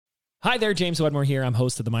Hi there, James Wedmore here. I'm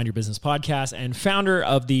host of the Mind Your Business podcast and founder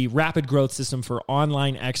of the Rapid Growth System for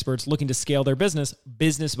online experts looking to scale their business,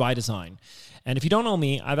 Business by Design. And if you don't know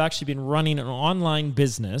me, I've actually been running an online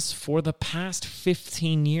business for the past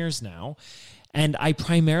 15 years now, and I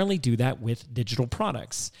primarily do that with digital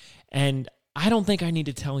products. And I don't think I need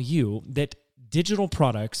to tell you that digital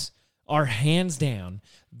products are hands down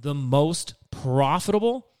the most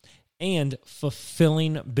profitable and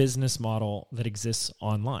fulfilling business model that exists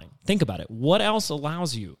online. Think about it. What else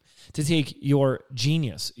allows you to take your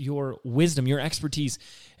genius, your wisdom, your expertise,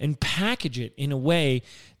 and package it in a way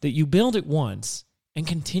that you build it once and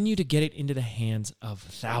continue to get it into the hands of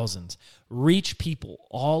thousands, reach people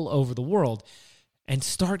all over the world, and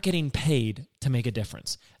start getting paid to make a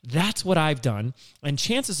difference? That's what I've done. And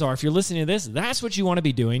chances are, if you're listening to this, that's what you want to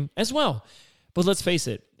be doing as well. But let's face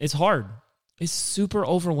it, it's hard. It's super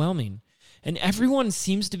overwhelming. And everyone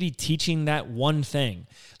seems to be teaching that one thing.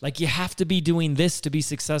 Like you have to be doing this to be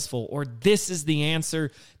successful, or this is the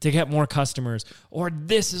answer to get more customers, or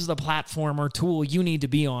this is the platform or tool you need to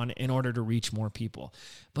be on in order to reach more people.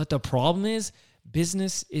 But the problem is,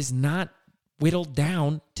 business is not whittled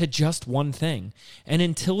down to just one thing. And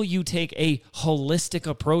until you take a holistic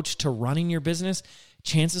approach to running your business,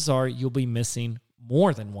 chances are you'll be missing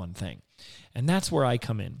more than one thing. And that's where I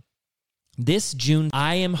come in. This June,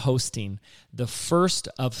 I am hosting the first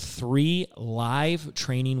of 3 live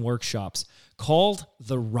training workshops called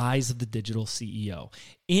The Rise of the Digital CEO.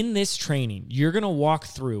 In this training, you're going to walk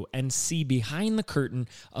through and see behind the curtain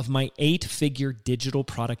of my 8-figure digital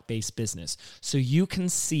product-based business, so you can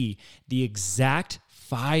see the exact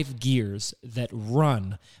 5 gears that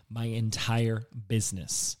run my entire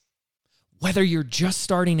business. Whether you're just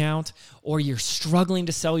starting out, or you're struggling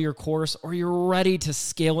to sell your course, or you're ready to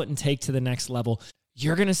scale it and take to the next level,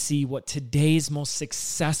 you're going to see what today's most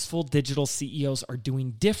successful digital CEOs are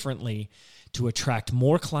doing differently to attract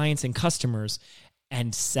more clients and customers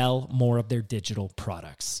and sell more of their digital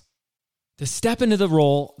products. To step into the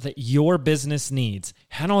role that your business needs,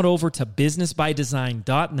 head on over to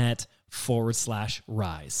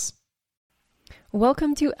businessbydesign.net/rise.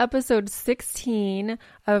 Welcome to episode 16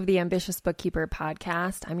 of the Ambitious Bookkeeper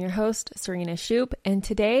podcast. I'm your host, Serena Shoup, and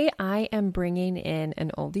today I am bringing in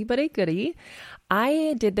an oldie but a goodie.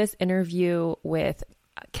 I did this interview with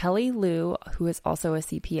Kelli Loo, who is also a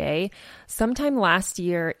CPA, sometime last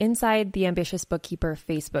year inside the Ambitious Bookkeeper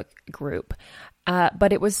Facebook group.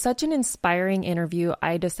 But it was such an inspiring interview,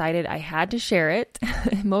 I decided I had to share it.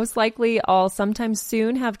 Most likely I'll sometime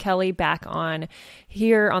soon have Kelli back on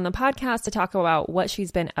here on the podcast to talk about what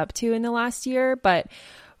she's been up to in the last year. But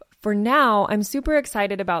for now, I'm super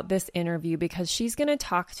excited about this interview because she's going to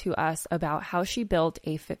talk to us about how she built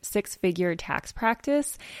a 6-figure tax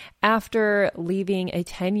practice after leaving a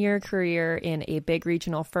 10-year career in a big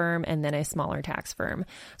regional firm and then a smaller tax firm.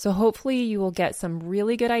 So hopefully you will get some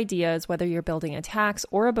really good ideas whether you're building a tax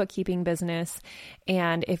or a bookkeeping business.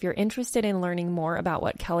 And if you're interested in learning more about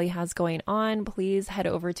what Kelli has going on, please head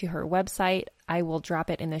over to her website. I will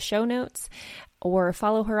drop it in the show notes, or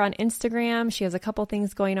follow her on Instagram. She has a couple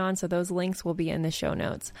things going on, so those links will be in the show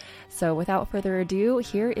notes. So without further ado,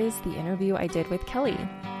 here is the interview I did with Kelli.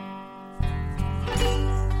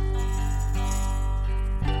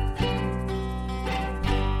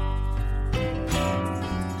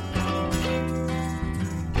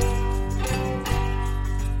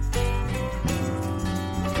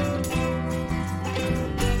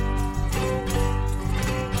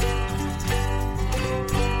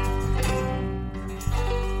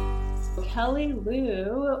 Kelli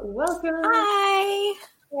Loo, welcome. Hi.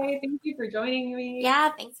 Hey, thank you for joining me. Yeah,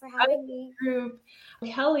 thanks for having me.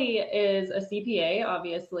 Kelli is a CPA,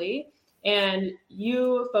 obviously, and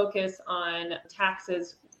you focus on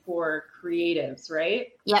taxes for creatives,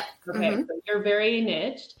 right? Yep. Okay, so you're very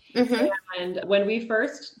niched. And when we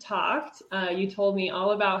first talked, you told me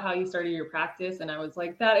all about how you started your practice, and I was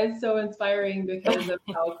like, that is so inspiring because of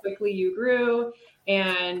how quickly you grew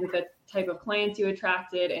and the type of clients you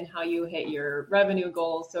attracted and how you hit your revenue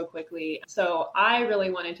goals so quickly. So I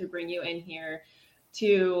really wanted to bring you in here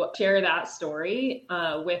to share that story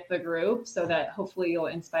with the group so that hopefully you'll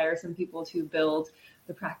inspire some people to build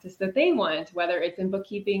the practice that they want, whether it's in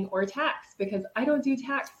bookkeeping or tax, because I don't do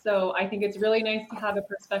tax. So I think it's really nice to have a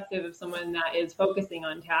perspective of someone that is focusing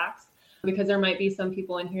on tax, because there might be some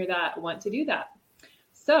people in here that want to do that.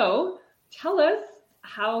 So tell us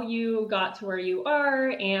how you got to where you are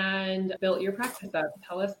and built your practice up.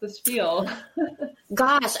 Tell us the spiel.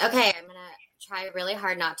 Gosh, okay. I'm going to try really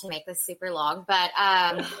hard not to make this super long, but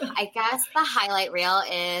I guess the highlight reel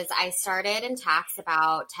is I started in tax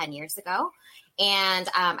about 10 years ago. And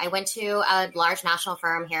I went to a large national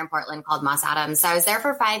firm here in Portland called Moss Adams. So I was there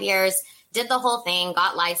for 5 years, did the whole thing,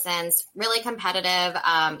 got licensed, really competitive,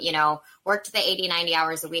 worked the 80, 90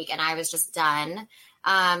 hours a week, and I was just done.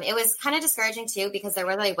 It was kind of discouraging too, because there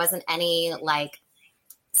really wasn't any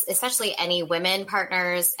especially any women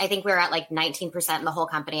partners. I think we were at 19% in the whole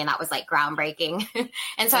company, and that was groundbreaking.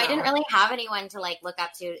 And so I didn't really have anyone to look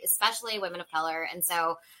up to, especially women of color. And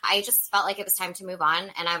so I just felt like it was time to move on.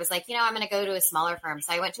 And I was like, I'm going to go to a smaller firm.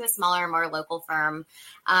 So I went to a smaller, more local firm.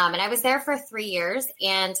 And I was there for 3 years,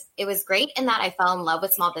 and it was great in that I fell in love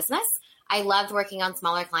with small business. I loved working on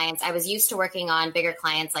smaller clients. I was used to working on bigger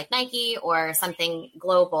clients like Nike or something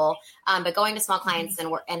global, but going to small clients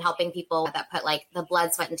and helping people that put the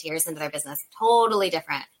blood, sweat, and tears into their business, totally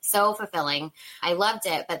different, so fulfilling. I loved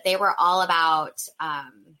it, but they were all about,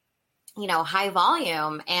 high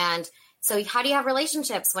volume. And so how do you have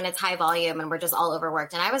relationships when it's high volume and we're just all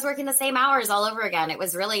overworked? And I was working the same hours all over again. It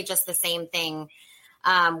was really just the same thing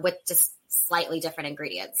with just slightly different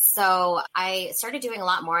ingredients. So I started doing a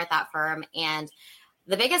lot more at that firm. And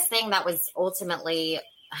the biggest thing that was ultimately,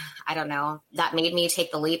 I don't know, that made me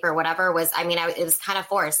take the leap or whatever was, it was kind of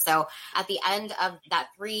forced. So at the end of that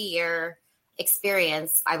 3-year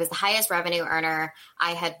experience, I was the highest revenue earner.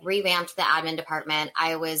 I had revamped the admin department.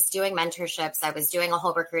 I was doing mentorships. I was doing a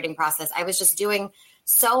whole recruiting process. I was just doing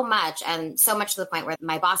so much, and so much to the point where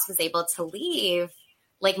my boss was able to leave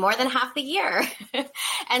more than half the year.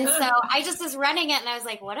 And so I just was running it, and I was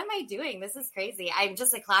like, what am I doing? This is crazy. I'm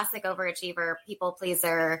just a classic overachiever, people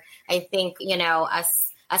pleaser. I think,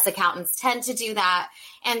 us accountants tend to do that.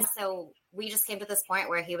 And so we just came to this point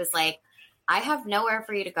where he was like, I have nowhere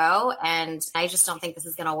for you to go, and I just don't think this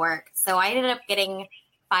is going to work. So I ended up getting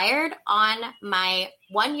fired on my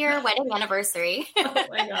 1-year wedding anniversary. Oh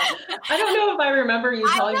my God. I don't know if I remember you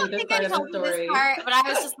telling me this part of the story. But I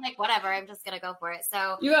was just like, whatever, I'm just going to go for it.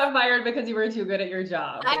 So you got fired because you were too good at your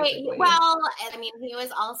job. He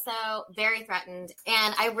was also very threatened.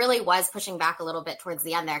 And I really was pushing back a little bit towards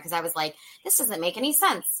the end there, because I was like, this doesn't make any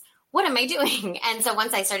sense. What am I doing? And so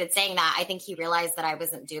once I started saying that, I think he realized that I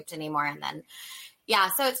wasn't duped anymore. And then,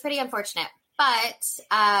 so it's pretty unfortunate. But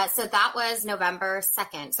so that was November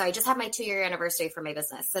 2nd. So I just had my 2-year anniversary for my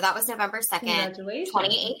business. So that was November 2nd,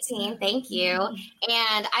 2018. Thank you.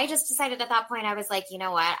 And I just decided at that point, I was like, you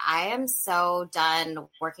know what? I am so done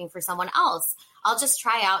working for someone else. I'll just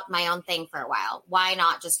try out my own thing for a while. Why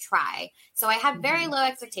not just try? So I had very low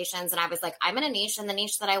expectations, and I was like, I'm in a niche, in the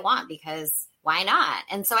niche that I want, because why not?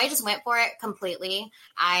 And so I just went for it completely.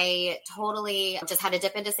 I totally just had to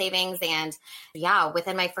dip into savings. And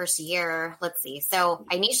within my first year, let's see. So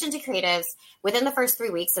I niched into creatives within the first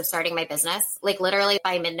 3 weeks of starting my business. Literally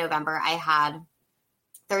by mid-November, I had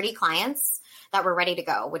 30 clients that were ready to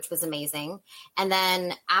go, which was amazing. And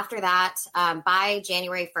then after that, by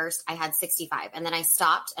January 1st, I had 65. And then I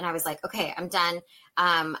stopped, and I was like, okay, I'm done.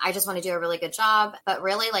 I just want to do a really good job. But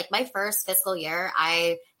really, my first fiscal year,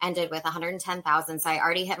 I ended with 110,000. So I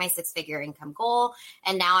already hit my 6-figure income goal.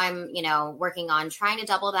 And now I'm, working on trying to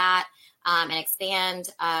double that and expand.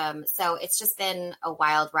 So it's just been a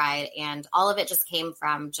wild ride. And all of it just came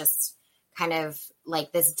from just kind of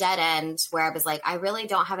this dead end where I was like, I really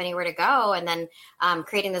don't have anywhere to go. And then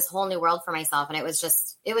creating this whole new world for myself. And it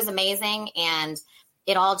was amazing. And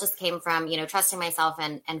it all just came from, trusting myself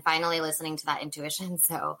and finally listening to that intuition.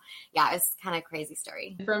 So it's kind of a crazy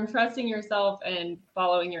story. From trusting yourself and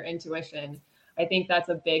following your intuition, I think that's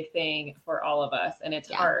a big thing for all of us. And it's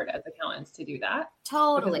hard as accountants to do that.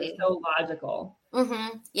 Totally. It's so logical.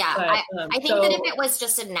 Mm-hmm. Yeah. But, I think that if it was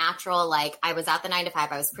just a natural, I was at the 9 to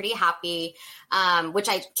 5, I was pretty happy, which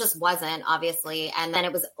I just wasn't, obviously. And then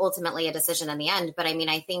it was ultimately a decision in the end. But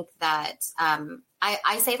I think that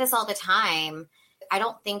I say this all the time. I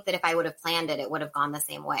don't think that if I would have planned it, it would have gone the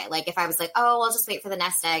same way. If I was like, oh, I'll just wait for the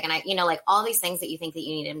nest egg. And all these things that you think that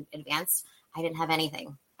you need in advance, I didn't have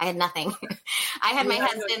anything. I had nothing. I had my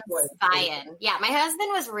husband's buy-in. Yeah, my husband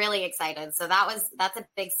was really excited. So that's a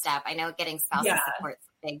big step. I know getting spousal support is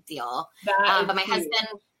a big deal. But my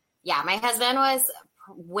husband was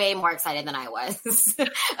way more excited than I was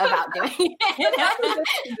about doing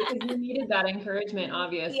it. Because you needed that encouragement,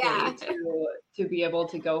 obviously, to be able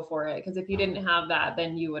to go for it. Because if you didn't have that,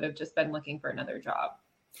 then you would have just been looking for another job.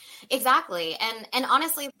 Exactly. And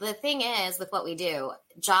honestly, the thing is with what we do,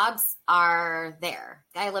 jobs are there.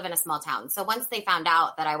 I live in a small town. So once they found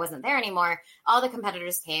out that I wasn't there anymore, all the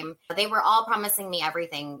competitors came. They were all promising me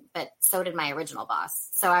everything, but so did my original boss.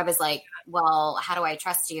 So I was like, well, how do I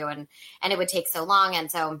trust you? And it would take so long. And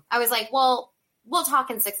so I was like, well, we'll talk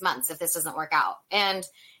in 6 months if this doesn't work out. And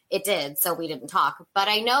it did. So we didn't talk, but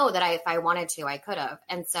I know that if I wanted to, I could have.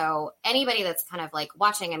 And so anybody that's kind of like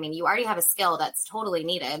watching, I mean, you already have a skill that's totally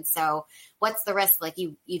needed. So what's the risk? Like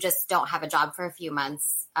you just don't have a job for a few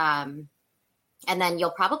months. And then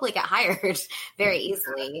you'll probably get hired very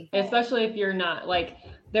easily. Especially if you're not like,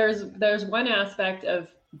 there's one aspect of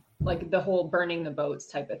like the whole burning the boats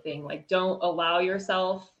type of thing. Like don't allow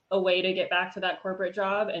yourself a way to get back to that corporate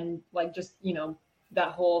job. And like, just, that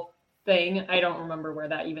whole thing, I don't remember where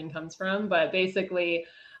that even comes from, but basically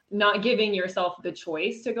not giving yourself the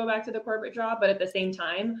choice to go back to the corporate job. But at the same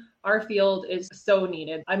time, our field is so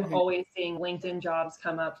needed. I'm always seeing LinkedIn jobs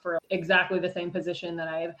come up for exactly the same position that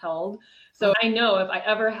I have held. So I know if I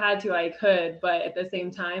ever had to, I could, but at the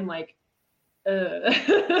same time, like,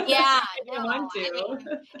 yeah, no, want to. I mean,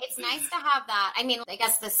 it's nice to have that. I mean, I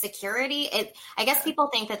guess the security, I guess people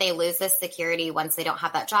think that they lose this security once they don't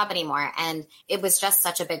have that job anymore. And it was just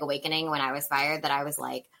such a big awakening when I was fired that I was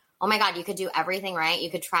like, oh my God, you could do everything right.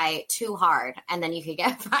 You could try too hard and then you could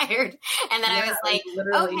get fired. And then I was like,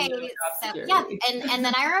 okay, so yeah. And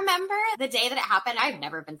then I remember the day that it happened, I've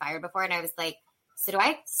never been fired before. And I was like, so do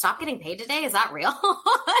I stop getting paid today? Is that real?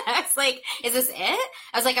 I was like, is this it?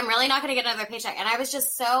 I was like, I'm really not going to get another paycheck. And I was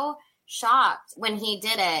just so shocked when he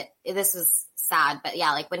did it. This was sad, but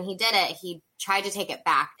yeah, like when he did it, he tried to take it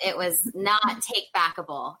back. It was not take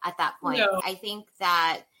backable at that point. No. I think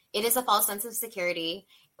that it is a false sense of security.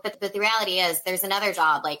 But the reality is there's another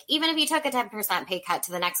job. Like even if you took a 10% pay cut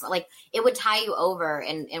to the next one, like it would tie you over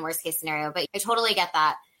in worst case scenario. But I totally get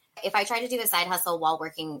that. If I tried to do a side hustle while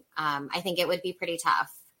working, I think it would be pretty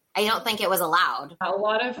tough. I don't think it was allowed. A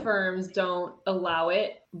lot of firms don't allow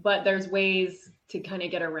it, but there's ways to kind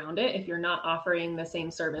of get around it if you're not offering the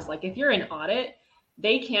same service. Like if you're in audit,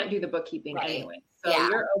 they can't do the bookkeeping anyway. So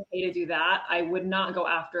you're okay to do that. I would not go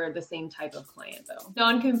after the same type of client though.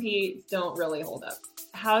 Non-competes don't really hold up.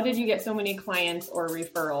 How did you get so many clients or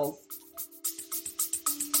referrals?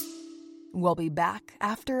 We'll be back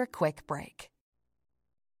after a quick break.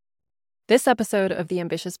 This episode of the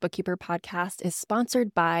Ambitious Bookkeeper podcast is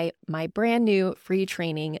sponsored by my brand new free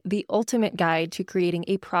training, The Ultimate Guide to Creating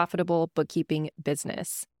a Profitable Bookkeeping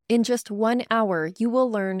Business. In just 1 hour, you will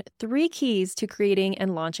learn 3 keys to creating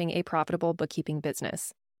and launching a profitable bookkeeping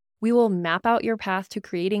business. We will map out your path to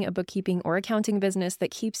creating a bookkeeping or accounting business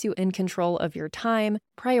that keeps you in control of your time,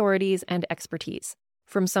 priorities, and expertise.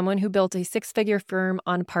 From someone who built a 6-figure firm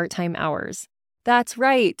on part-time hours. That's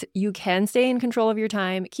right. You can stay in control of your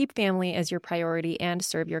time, keep family as your priority, and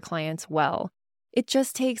serve your clients well. It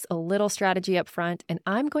just takes a little strategy up front, and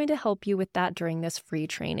I'm going to help you with that during this free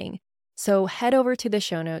training. So head over to the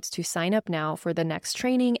show notes to sign up now for the next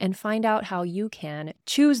training and find out how you can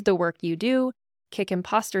choose the work you do, kick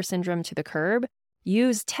imposter syndrome to the curb,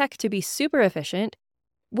 use tech to be super efficient,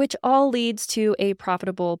 which all leads to a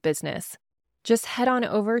profitable business. Just head on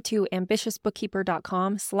over to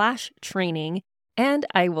ambitiousbookkeeper.com/training, and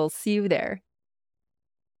I will see you there.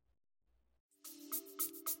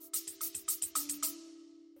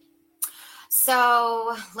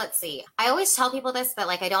 So let's see. I always tell people this, but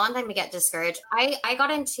like I don't want them to get discouraged. I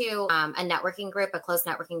got into a networking group, a closed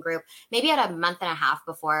networking group, maybe at a month and a half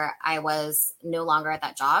before I was no longer at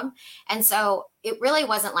that job. And so it really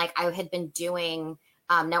wasn't like I had been doing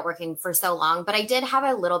networking for so long, but I did have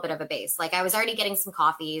a little bit of a base. Like I was already getting some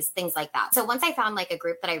coffees, things like that. So once I found like a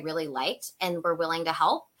group that I really liked and were willing to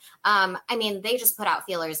help, I mean, they just put out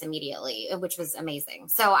feelers immediately, which was amazing.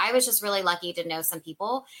 So I was just really lucky to know some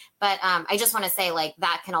people, but I just want to say like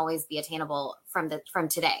that can always be attainable from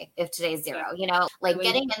today, if today's zero, like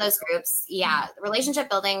getting in those groups. Yeah. Relationship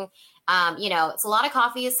building. It's a lot of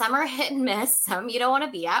coffee. Some are hit and miss. Some you don't want to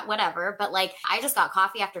be at, whatever. But like, I just got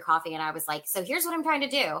coffee after coffee and I was like, so here's what I'm trying to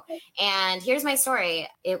do. And here's my story.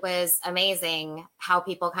 It was amazing how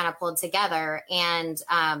people kind of pulled together. And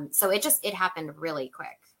so it happened really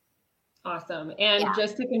quick. Awesome. And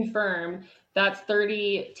just to confirm, that's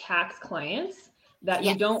 30 tax clients that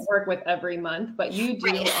you don't work with every month, but you do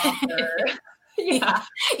offer. Yeah.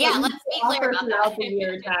 Let's be clear about throughout that. the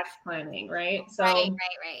year tax planning, right? So right.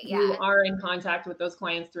 Yeah. You are in contact with those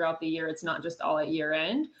clients throughout the year. It's not just all at year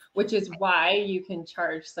end, which is why you can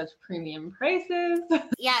charge such premium prices.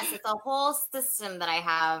 Yes, it's a whole system that I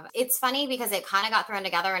have. It's funny because it kind of got thrown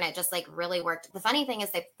together and it just like really worked. The funny thing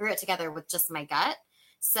is they threw it together with just my gut.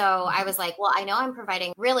 So I was like, well, I know I'm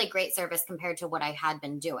providing really great service compared to what I had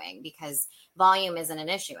been doing because volume isn't an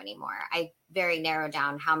issue anymore. I very narrowed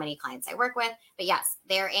down how many clients I work with. But yes,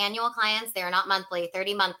 they're annual clients. They're not monthly.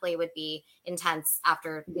 30 monthly would be intense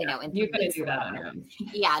after, you couldn't do that on your own.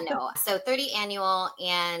 Yeah, no. So 30 annual.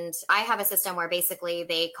 And I have a system where basically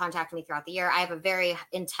they contact me throughout the year. I have a very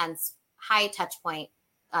intense, high touch point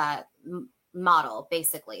model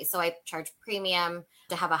basically. So I charge premium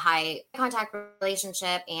to have a high contact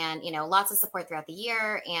relationship and, lots of support throughout the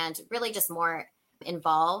year and really just more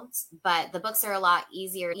involved. But the books are a lot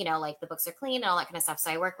easier, like the books are clean and all that kind of stuff.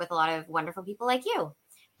 So I work with a lot of wonderful people like you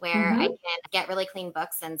where I can get really clean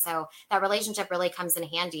books. And so that relationship really comes in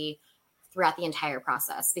handy throughout the entire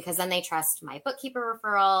process, because then they trust my bookkeeper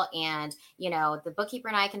referral and, the bookkeeper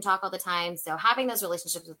and I can talk all the time. So having those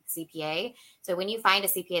relationships with the CPA. So when you find a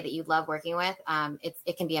CPA that you love working with,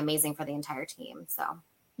 it can be amazing for the entire team. So.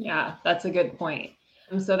 Yeah, that's a good point.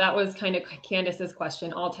 So that was kind of Candace's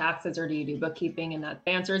question, all taxes, or do you do bookkeeping? And that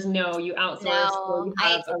answer is no, you outsource. No, or you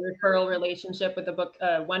have a referral relationship with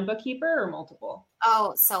one bookkeeper or multiple?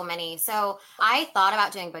 Oh, so many. So I thought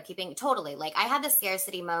about doing bookkeeping totally. Like I had the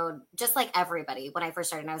scarcity mode, just like everybody when I first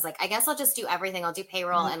started. And I was like, I guess I'll just do everything. I'll do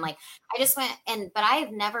payroll. And like, I just went but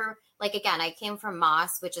I've never, like, again, I came from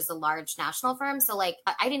Moss, which is a large national firm. So like,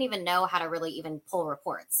 I didn't even know how to really even pull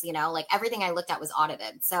reports, like everything I looked at was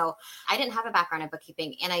audited. So I didn't have a background in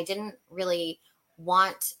bookkeeping and I didn't really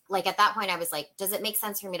want, like at that point I was like, does it make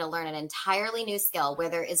sense for me to learn an entirely new skill where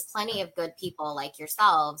there is plenty of good people like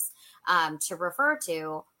yourselves to refer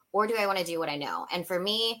to, or do I want to do what I know? And for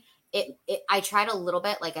me, I tried a little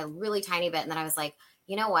bit, like a really tiny bit. And then I was like,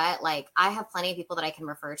 you know what? Like I have plenty of people that I can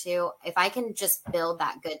refer to. If I can just build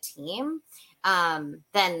that good team,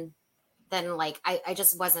 then like, I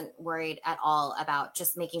just wasn't worried at all about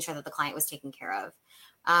just making sure that the client was taken care of.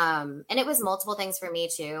 And it was multiple things for me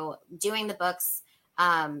too. Doing the books,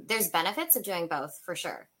 there's benefits of doing both for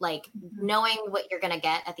sure. Like knowing what you're going to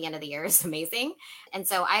get at the end of the year is amazing. And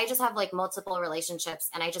so I just have like multiple relationships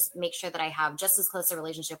and I just make sure that I have just as close a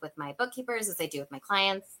relationship with my bookkeepers as I do with my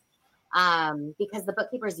clients. Because the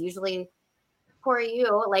bookkeepers usually, for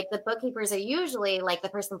you, like the bookkeepers are usually like the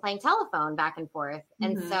person playing telephone back and forth.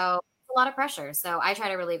 And so it's a lot of pressure. So I try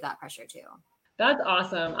to relieve that pressure too. That's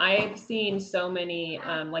awesome. I've seen so many,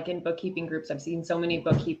 like in bookkeeping groups, I've seen so many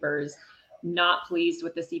bookkeepers not pleased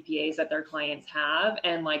with the CPAs that their clients have.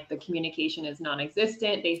 And like the communication is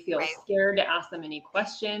non-existent. They feel scared to ask them any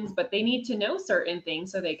questions, but they need to know certain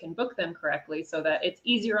things so they can book them correctly so that it's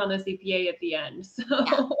easier on the CPA at the end. So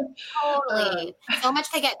yeah, totally. So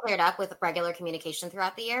much can get cleared up with regular communication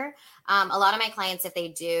throughout the year. A lot of my clients, if they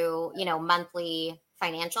do, monthly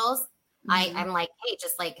financials, I'm like, hey,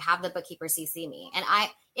 just like have the bookkeeper CC me. And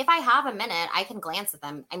if I have a minute, I can glance at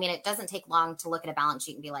them. I mean, it doesn't take long to look at a balance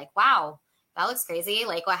sheet and be like, wow, that looks crazy.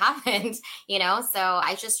 Like what happened, So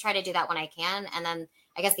I just try to do that when I can. And then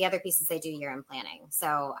I guess the other piece is I do year-end planning.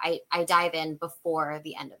 So I dive in before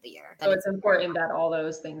the end of the year. So it's important that all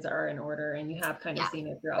those things are in order and you have kind of seen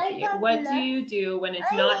it throughout the year. What do you do when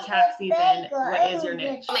it's not tax season? What is your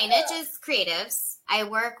niche? My niche is creatives. I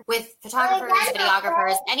work with photographers,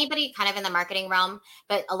 videographers, anybody kind of in the marketing realm,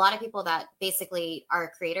 but a lot of people that basically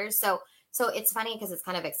are creators. So it's funny because it's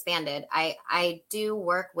kind of expanded. I do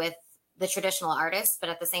work with the traditional artists, but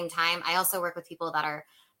at the same time, I also work with people that are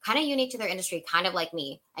kind of unique to their industry, kind of like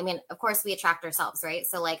me. I mean, of course, we attract ourselves, right?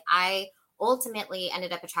 So like I ultimately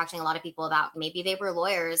ended up attracting a lot of people that maybe they were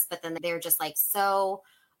lawyers, but then they're just like so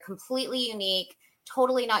completely unique,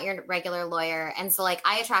 totally not your regular lawyer. And so like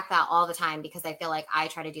I attract that all the time because I feel like I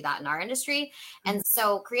try to do that in our industry. And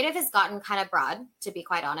so creative has gotten kind of broad, to be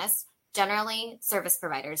quite honest. Generally service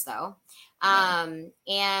providers though.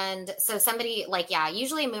 And so somebody like,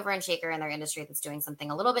 usually a mover and shaker in their industry that's doing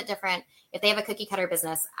something a little bit different. If they have a cookie cutter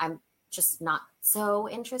business, I'm just not so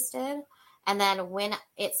interested. And then when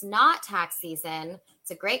it's not tax season,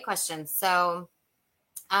 it's a great question. So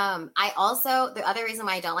I also, the other reason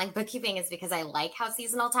why I don't like bookkeeping is because I like how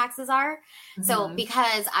seasonal taxes are. So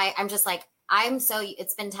because I'm just like,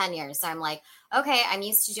 it's been 10 years. So I'm like, okay, I'm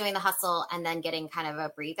used to doing the hustle and then getting kind of a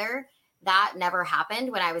breather. That never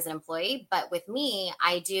happened when I was an employee. But with me,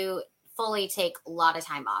 I do fully take a lot of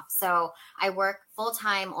time off. So I work full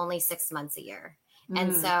time only 6 months a year.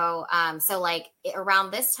 And so like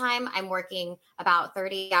around this time, I'm working about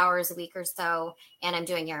 30 hours a week or so, and I'm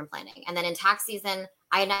doing year-end planning. And then in tax season,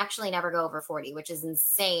 I actually never go over 40, which is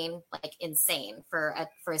insane for a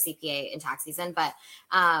CPA in tax season. But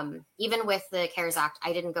even with the CARES Act,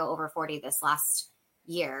 I didn't go over 40 this last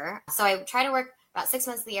year. So I try to work about 6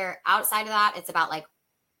 months of the year. Outside of that, it's about like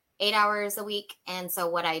 8 hours a week. And so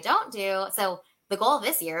what I don't do, so the goal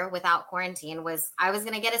this year without quarantine was I was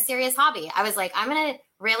going to get a serious hobby. I was like, I'm going to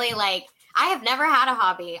really I have never had a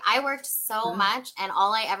hobby. I worked so much and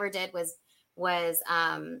all I ever did was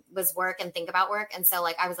work and think about work. And so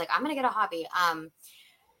like, I was like, I'm going to get a hobby.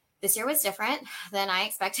 this year was different than I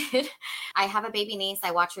expected. I have a baby niece.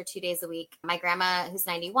 I watch her 2 days a week. My grandma, who's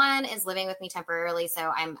 91, is living with me temporarily.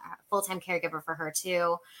 So I'm a full-time caregiver for her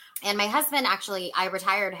too. And my husband, actually, I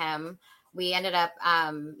retired him. We ended up,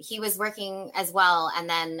 he was working as well. And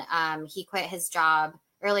then he quit his job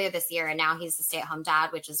earlier this year. And now he's a stay-at-home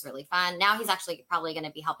dad, which is really fun. Now he's actually probably going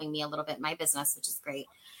to be helping me a little bit in my business, which is great.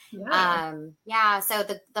 So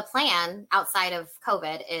the plan outside of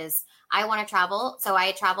COVID is I want to travel. So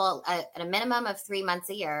I travel at a minimum of 3 months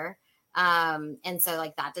a year. And so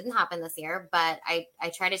like that didn't happen this year, but I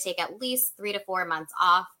try to take at least 3 to 4 months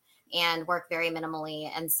off and work very minimally.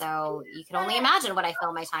 And so you can only imagine what I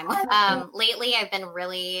fill my time with. Lately, I've been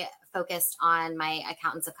really focused on my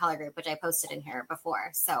Accountants of Color group, which I posted in here before.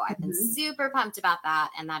 So I've been super pumped about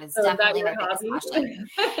that. And that is definitely my biggest passion.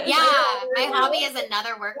 Yeah, my hobby is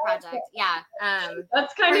another work project. Yeah.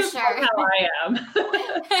 That's kind of how I am.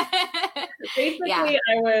 Basically,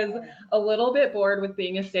 I was a little bit bored with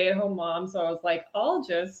being a stay-at-home mom. So I was like, I'll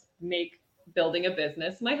just make building a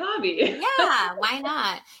business my hobby. Yeah, why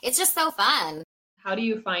not? It's just so fun. How do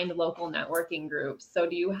you find local networking groups? So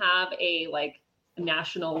do you have a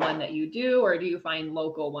national one that you do, or do you find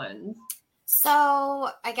local ones? So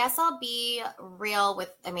I guess I'll be real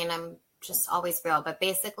with, I'm just always real, but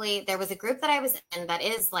basically there was a group that I was in that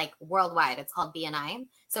is like worldwide. It's called BNI.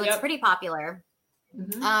 So it's pretty popular.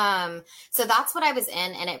 Mm-hmm. So that's what I was in,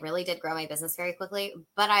 and it really did grow my business very quickly.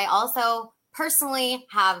 But I also personally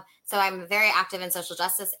I'm very active in social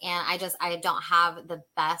justice, and I don't have the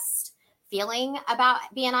best feeling about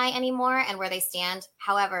BNI anymore and where they stand.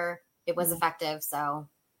 However, it was effective, so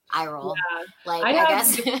I roll. Yeah. I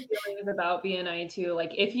guess feelings about BNI too.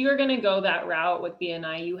 Like if you're going to go that route with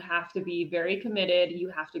BNI, you have to be very committed. You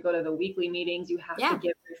have to go to the weekly meetings. You have to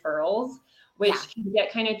give referrals, which can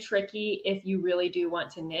get kind of tricky if you really do want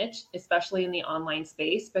to niche, especially in the online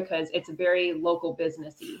space, because it's very local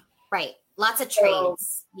businessy. Right. Lots of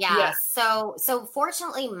trades. So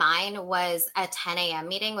fortunately mine was a 10 a.m.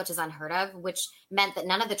 meeting, which is unheard of, which meant that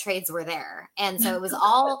none of the trades were there. And so it was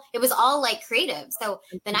all like creative. So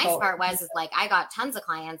the nice part was like, I got tons of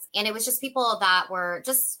clients, and it was just people that were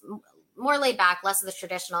just more laid back, less of the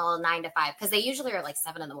traditional 9 to 5, because they usually are like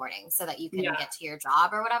 7 a.m. so that you can get to your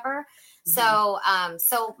job or whatever. Mm-hmm.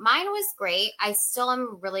 So mine was great. I still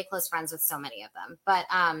am really close friends with so many of them, but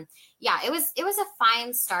it was a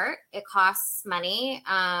fine start. It costs money.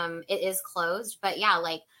 It is closed, but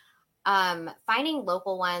finding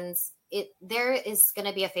local ones. There is going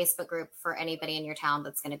to be a Facebook group for anybody in your town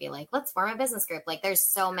that's going to be like, let's form a business group. Like there's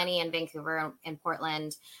so many in Vancouver and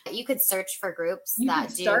Portland. You could search for groups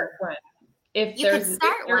start one. If there's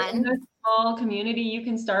in a small community, you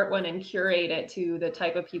can start one and curate it to the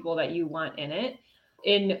type of people that you want in it.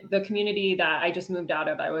 In the community that I just moved out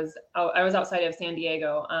of, I was outside of San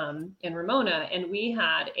Diego, in Ramona, and we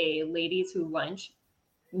had a ladies who lunch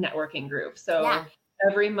networking group. So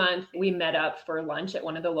every month we met up for lunch at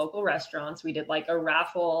one of the local restaurants. We did like a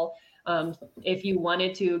raffle. If you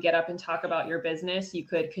wanted to get up and talk about your business, you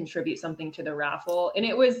could contribute something to the raffle. And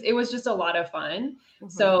it was just a lot of fun. Mm-hmm.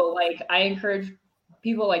 So like, I encourage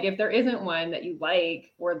people, like if there isn't one that you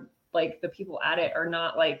like, or like the people at it are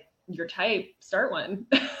not like your type, start one.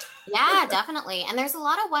 Yeah, definitely. And there's a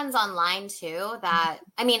lot of ones online too that,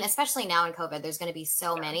 especially now in COVID, there's going to be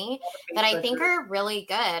so many that I think are really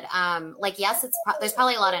good. Yes, there's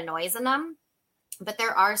probably a lot of noise in them, but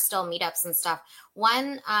there are still meetups and stuff.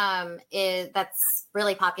 One that's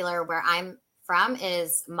really popular where I'm from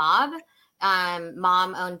is Mob,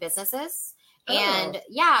 mom-owned businesses. And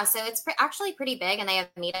so it's actually pretty big, and they have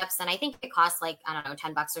meetups, and I think it costs like, I don't know,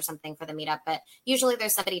 $10 or something for the meetup, but usually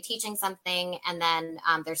there's somebody teaching something, and then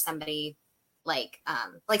there's somebody like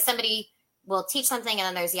somebody will teach something, and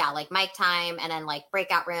then there's like mic time, and then like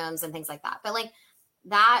breakout rooms and things like that. But like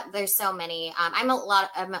that, there's so many. I'm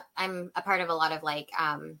a part of a lot of like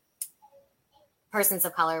persons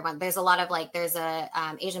of color one. There's a lot of there's a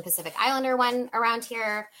Asian Pacific Islander one around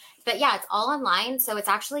here, but it's all online. So it's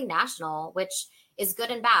actually national, which is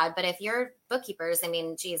good and bad. But if you're bookkeepers,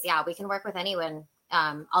 we can work with anyone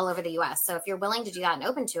all over the US. So if you're willing to do that and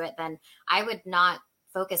open to it, then I would not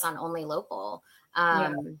focus on only local.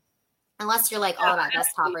 Unless you're like all about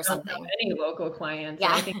desktop or something. Any local clients.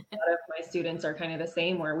 Yeah. I think a lot of my students are kind of the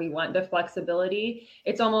same, where we want the flexibility.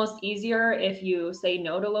 It's almost easier if you say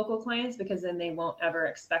no to local clients, because then they won't ever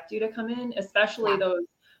expect you to come in, especially those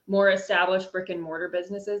more established brick and mortar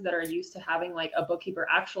businesses that are used to having like a bookkeeper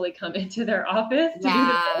actually come into their office. To do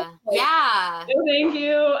no, thank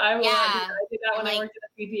you. I did that when I worked at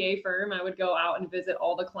a CPA firm. I would go out and visit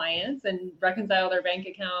all the clients and reconcile their bank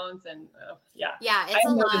accounts, and it's a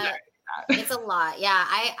lot. that. It's a lot. Yeah.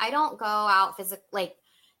 I don't go out physically.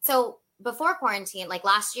 So before quarantine, like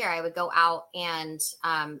last year, I would go out and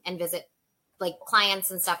visit like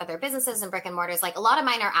clients and stuff at their businesses and brick and mortars. Like a lot of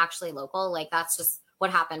mine are actually local. Like that's just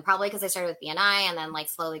what happened, probably because I started with BNI and then like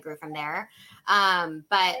slowly grew from there.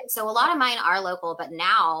 But so a lot of mine are local, but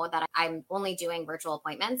now that I'm only doing virtual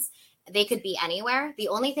appointments, they could be anywhere. The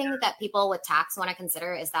only thing that people with tax want to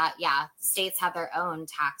consider is that, states have their own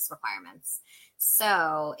tax requirements.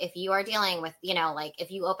 So if you are dealing with, like if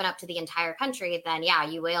you open up to the entire country, then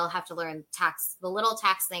you will have to learn the little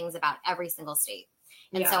tax things about every single state.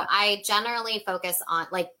 And so I generally focus on,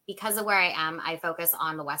 like, because of where I am, I focus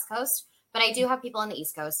on the West Coast, but I do have people on the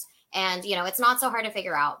East Coast. And, it's not so hard to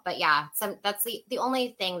figure out. But that's the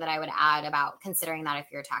only thing that I would add about considering that if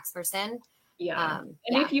you're a tax person.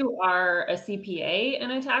 If you are a CPA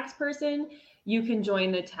and a tax person, you can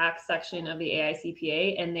join the tax section of the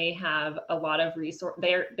AICPA, and they have a lot of resources.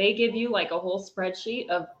 They give you like a whole spreadsheet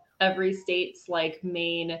of every state's like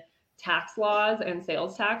main tax laws and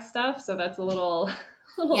sales tax stuff. So that's a little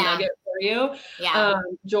nugget for you.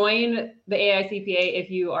 Join the AICPA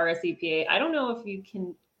if you are a CPA. I don't know if you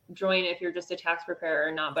can join if you're just a tax preparer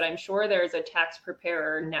or not, but I'm sure there's a tax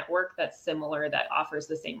preparer network that's similar that offers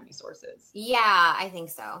the same resources. Yeah, I think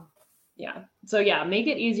so. Yeah. So make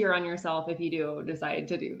it easier on yourself if you do decide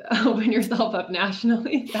to do that. Open yourself up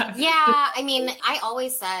nationally. I mean, I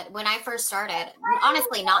always said when I first started,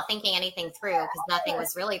 honestly, not thinking anything through because nothing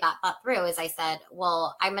was really that thought through, is I said,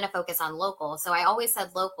 well, I'm going to focus on local. So I always said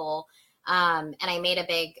local. And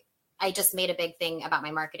I just made a big thing about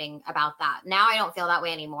my marketing about that. Now I don't feel that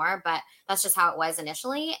way anymore, but that's just how it was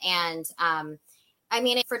initially. And, I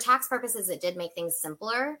mean, for tax purposes, it did make things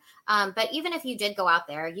simpler. But even if you did go out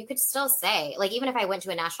there, you could still say, like, even if I went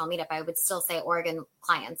to a national meetup, I would still say Oregon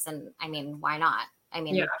clients. And I mean, why not? I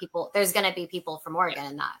mean, there's going to be people from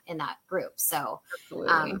Oregon in that group. So,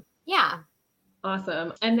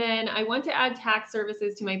 Awesome. And then I want to add tax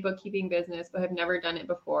services to my bookkeeping business, but have never done it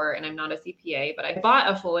before. And I'm not a CPA, but I bought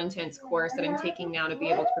a full intense course that I'm taking now to be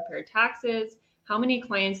able to prepare taxes. How many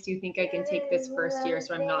clients do you think I can take this first year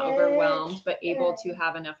so I'm not overwhelmed, but able to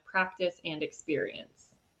have enough practice and experience?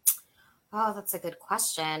 Oh, that's a good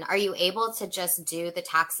question. Are you able to just do the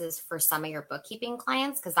taxes for some of your bookkeeping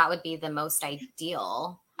clients? Because that would be the most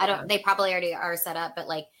ideal. They probably already are set up, but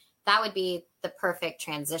like that would be the perfect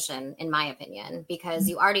transition, in my opinion, because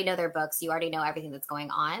you already know their books, you already know everything that's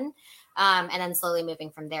going on, and then slowly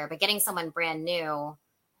moving from there. But getting someone brand new,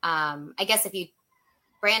 I guess if you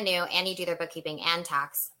brand new and you do their bookkeeping and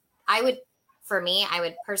tax, I would personally,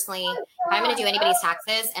 if I'm going to do anybody's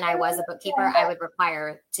taxes and I was a bookkeeper, I would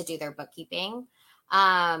require to do their bookkeeping.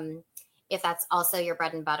 If that's also your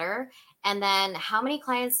bread and butter. And then how many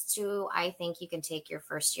clients do I think you can take your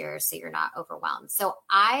first year so you're not overwhelmed? So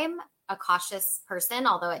I'm a cautious person,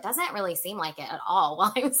 although it doesn't really seem like it at all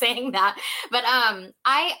while I'm saying that. But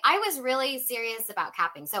I was really serious about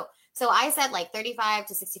capping. So I said like 35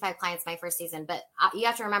 to 65 clients my first season, but you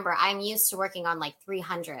have to remember, I'm used to working on like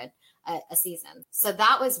 300 a season. So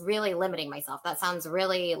that was really limiting myself. That sounds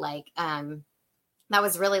really like, that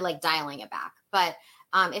was really like dialing it back. But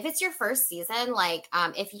if it's your first season, like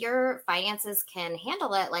if your finances can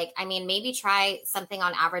handle it, like, I mean, maybe try something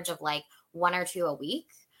on average of like 1 or 2 a week.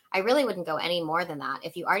 I really wouldn't go any more than that.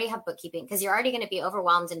 If you already have bookkeeping, because you're already going to be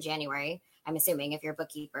overwhelmed in January, I'm assuming, if you're a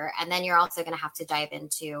bookkeeper, and then you're also going to have to dive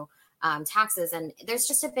into taxes, and there's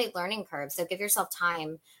just a big learning curve. So give yourself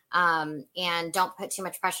time, and don't put too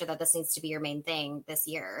much pressure that this needs to be your main thing this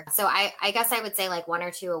year. So I guess I would say like 1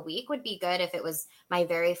 or 2 a week would be good if it was my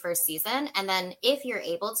very first season. And then if you're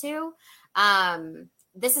able to,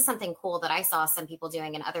 this is something cool that I saw some people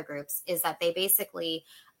doing in other groups, is that they basically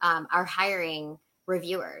are hiring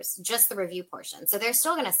reviewers, just the review portion. So they're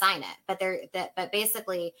still going to sign it, but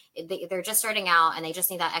basically they're just starting out and they just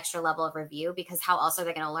need that extra level of review, because how else are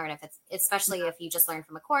they going to learn if it's, especially if you just learn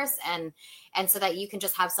from a course, and so that you can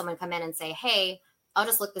just have someone come in and say, hey, I'll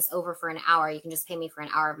just look this over for an hour. You can just pay me for an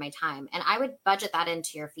hour of my time. And I would budget that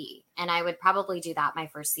into your fee. And I would probably do that my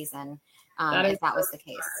first season if that was the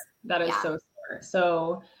case. That is so smart.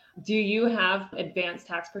 So do you have advanced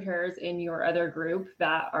tax preparers in your other group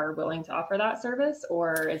that are willing to offer that service,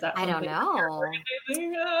 or is that something? I don't know.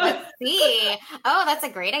 Let's see. Oh, that's a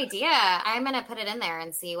great idea. I'm going to put it in there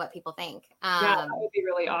and see what people think. That would be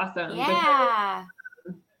really awesome. Yeah.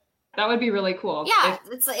 That would be really cool. Yeah.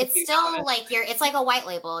 It's still like it's like a white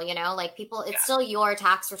label, like people, it's still your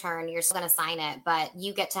tax return. You're still going to sign it, but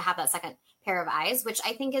you get to have that second pair of eyes, which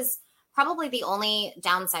I think is probably the only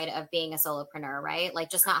downside of being a solopreneur, right? Like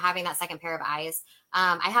just not having that second pair of eyes.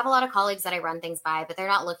 I have a lot of colleagues that I run things by, but they're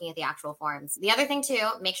not looking at the actual forms. The other thing too,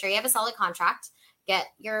 make sure you have a solid contract. Get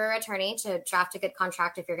your attorney to draft a good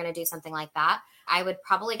contract if you're going to do something like that. I would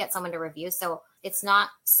probably get someone to review. So it's not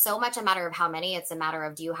so much a matter of how many, it's a matter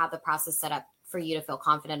of, do you have the process set up for you to feel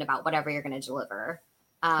confident about whatever you're going to deliver?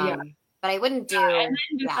 But I wouldn't do. And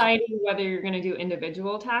then deciding whether you're going to do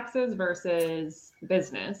individual taxes versus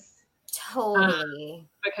business. Totally.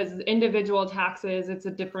 Because individual taxes, it's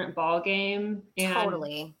a different ball game. And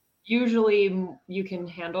totally. Usually you can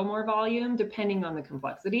handle more volume depending on the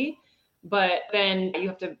complexity. But then you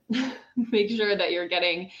have to make sure that you're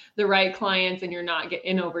getting the right clients and you're not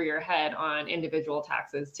getting over your head on individual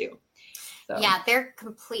taxes too. So. Yeah, they're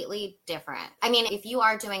completely different. I mean, if you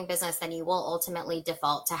are doing business, then you will ultimately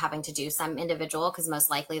default to having to do some individual, because most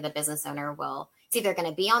likely the business owner will, it's either going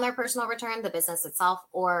to be on their personal return, the business itself,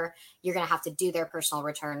 or you're going to have to do their personal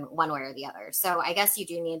return one way or the other. So I guess you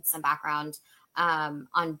do need some background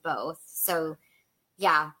on both. So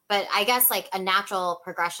yeah, but I guess like a natural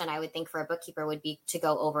progression, I would think for a bookkeeper would be to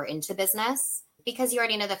go over into business, because you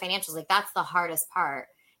already know the financials. Like that's the hardest part,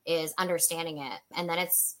 is understanding it. And then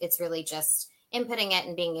it's really just inputting it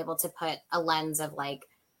and being able to put a lens of like,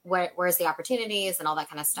 where's the opportunities and all that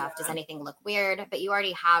kind of stuff. Yeah. Does anything look weird? But you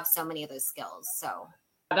already have so many of those skills. So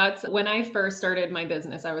that's when I first started my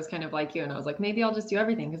business. I was kind of like you, and I was like, maybe I'll just do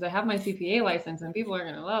everything because I have my CPA license and people are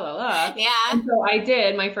going to la. Yeah. And so I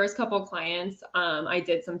did my first couple clients. I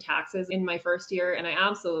did some taxes in my first year and I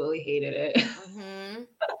absolutely hated it.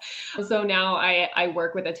 Mm-hmm. So now I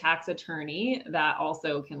work with a tax attorney that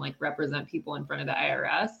also can like represent people in front of the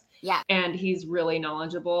IRS. Yeah. And he's really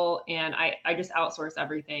knowledgeable, and I just outsource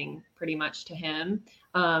everything pretty much to him.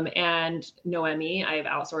 And Noemi, I've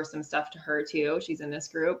outsourced some stuff to her too. She's in this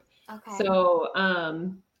group. Okay. So,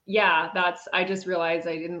 yeah, I just realized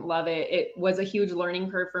I didn't love it. It was a huge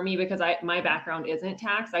learning curve for me because my background isn't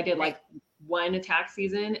tax. I did like one tax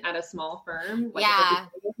season at a small firm, like at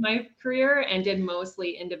the beginning of my career, and did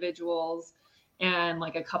mostly individuals and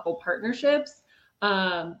like a couple partnerships.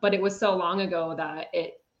 But it was so long ago that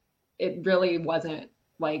it really wasn't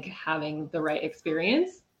like having the right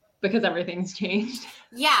experience because everything's changed.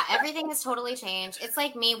 Yeah, everything has totally changed. It's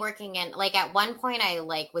like me working in, like at one point I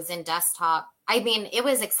like was in desktop. I mean, it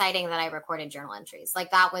was exciting that I recorded journal entries. Like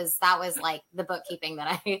that was like the bookkeeping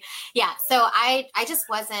that so I just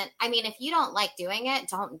wasn't, I mean, if you don't like doing it,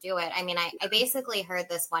 don't do it. I mean, I basically heard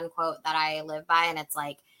this one quote that I live by, and it's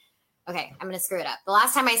like, okay, I'm going to screw it up. The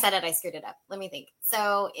last time I said it, I screwed it up. Let me think.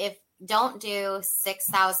 So don't do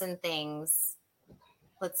 6,000 things.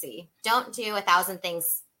 Let's see. Don't do 1,000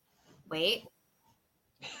 things. Wait.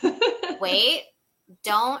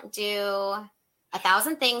 Don't do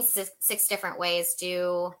 1,000 things 6 different ways.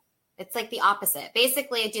 It's like the opposite.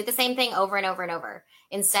 Basically, do the same thing over and over and over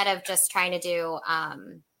instead of just trying to do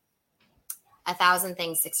 1,000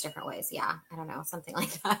 things 6 different ways. Yeah, I don't know, something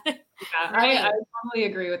like that. Yeah, I totally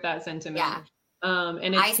agree with that sentiment. Yeah.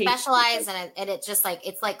 And I specialize and it just like,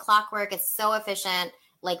 it's like clockwork. It's so efficient.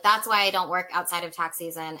 Like, that's why I don't work outside of tax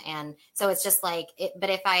season. And so it's just like, but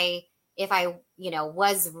if I,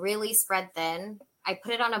 was really spread thin, I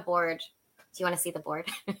put it on a board. Do you want to see the board?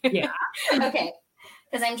 Yeah. Okay.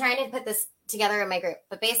 Cause I'm trying to put this together in my group,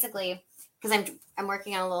 but basically, cause I'm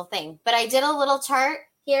working on a little thing, but I did a little chart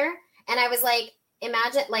here, and I was like,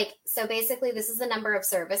 imagine so basically this is the number of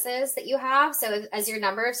services that you have. So as your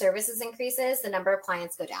number of services increases, the number of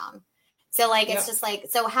clients go down. So it's just like,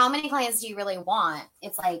 so how many clients do you really want?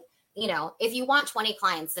 It's like, if you want 20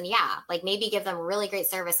 clients, then maybe give them really great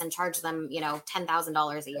service and charge them,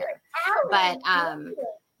 $10,000 a year.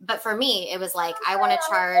 But for me, it was like, I want to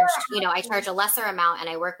charge, I charge a lesser amount and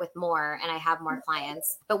I work with more and I have more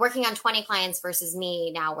clients. But working on 20 clients versus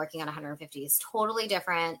me now working on 150 is totally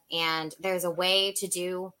different. And there's a way to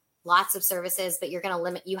do lots of services, but you're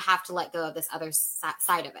going to you have to let go of this other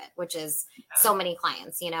side of it, which is so many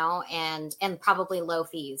clients, and probably low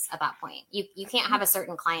fees at that point. You can't have a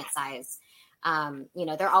certain client size.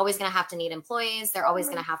 They're always going to have to need employees. They're always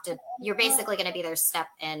going to have to, you're basically going to be their step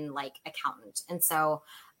in like accountant. And so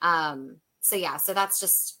that's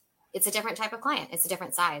just, it's a different type of client. It's a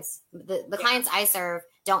different size. The clients I serve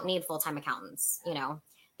don't need full-time accountants,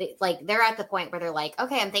 they're at the point where they're like,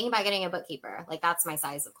 okay, I'm thinking about getting a bookkeeper. Like that's my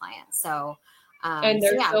size of client. So, and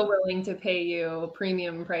they're still willing to pay you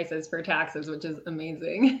premium prices for taxes, which is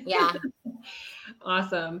amazing. Yeah.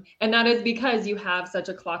 Awesome. And that is because you have such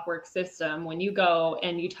a clockwork system. When you go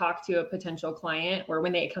and you talk to a potential client, or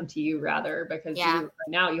when they come to you rather, because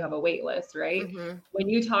now you have a wait list, right? Mm-hmm. When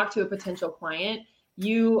you talk to a potential client,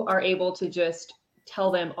 you are able to just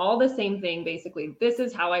tell them all the same thing. Basically, this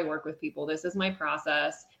is how I work with people. This is my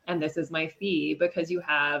process. And this is my fee, because you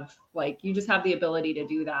just have the ability to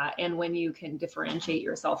do that. And when you can differentiate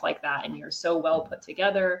yourself like that, and you're so well put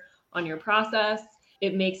together on your process,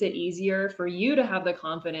 it makes it easier for you to have the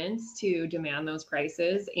confidence to demand those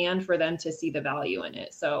prices and for them to see the value in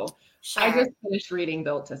it. So sure. I just finished reading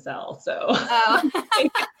Built to Sell. So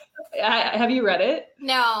have you read it?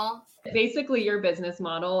 No. Basically, your business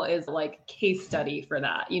model is like case study for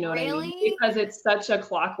that. You know what I mean? Because it's such a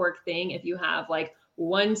clockwork thing. If you have like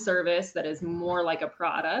one service that is more like a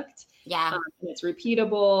product, and it's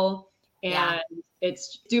repeatable and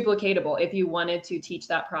it's duplicatable. If you wanted to teach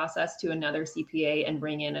that process to another CPA and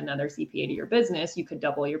bring in another CPA to your business, you could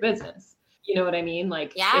double your business. You know what I mean?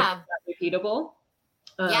 Like, it's repeatable.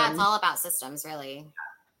 It's all about systems, really.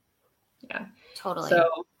 Yeah, totally. So,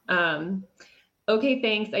 okay,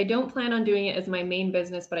 thanks. I don't plan on doing it as my main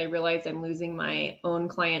business, but I realize I'm losing my own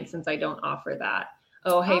clients since I don't offer that.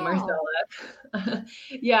 Oh, hey, Marcella.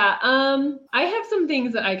 I have some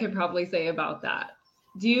things that I could probably say about that.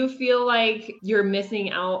 Do you feel like you're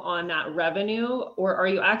missing out on that revenue, or are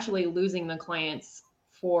you actually losing the clients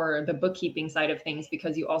for the bookkeeping side of things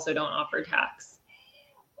because you also don't offer tax?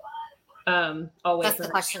 That's the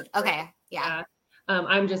question. Okay. Yeah.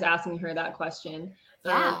 I'm just asking her that question.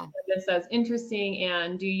 This says, interesting.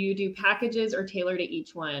 And do you do packages or tailor to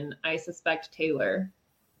each one? I suspect tailor.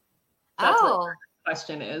 That's what the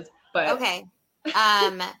question is. But okay.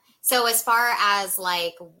 So as far as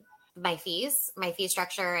like my fee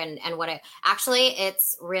structure and what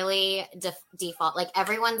it's really default. Like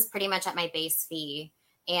everyone's pretty much at my base fee,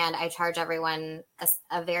 and I charge everyone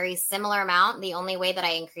a very similar amount. The only way that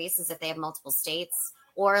I increase is if they have multiple states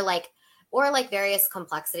or various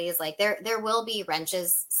complexities. Like there will be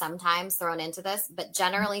wrenches sometimes thrown into this, but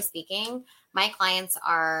generally speaking, my clients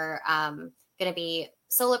are going to be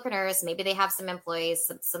solopreneurs. Maybe they have some employees,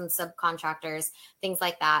 some subcontractors, things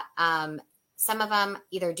like that. Some of them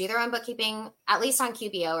either do their own bookkeeping, at least on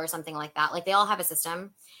QBO or something like that. Like they all have a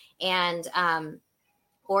system, and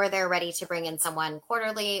or they're ready to bring in someone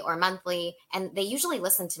quarterly or monthly. And they usually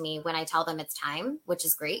listen to me when I tell them it's time, which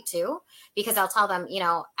is great too, because I'll tell them,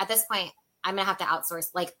 at this point, I'm going to have to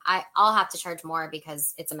outsource. Like I'll have to charge more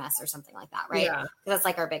because it's a mess or something like that. Right. Yeah. That's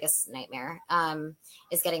like our biggest nightmare,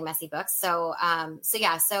 is getting messy books. So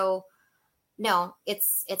no,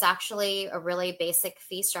 it's actually a really basic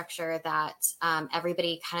fee structure that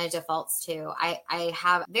everybody kind of defaults to. I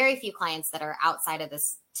have very few clients that are outside of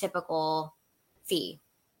this typical fee.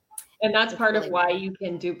 And that's part of why you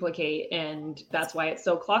can duplicate. And that's why it's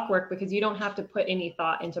so clockwork, because you don't have to put any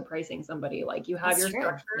thought into pricing somebody. Like you have your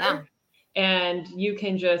structure and you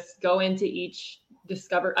can just go into each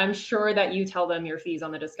discover. I'm sure that you tell them your fees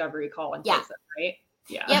on the discovery call and place it, right?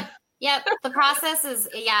 Yeah. Yep. The process is,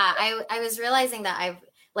 I was realizing that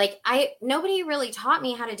nobody really taught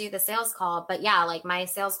me how to do the sales call, but like my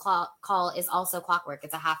sales call is also clockwork.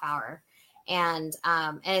 It's a half hour. And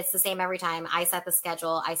it's the same every time. I set the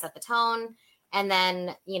schedule, I set the tone, and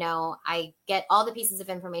then, I get all the pieces of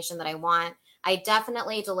information that I want. I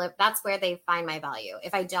definitely deliver. That's where they find my value.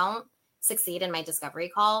 If I don't succeed in my discovery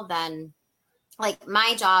call, then like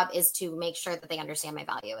my job is to make sure that they understand my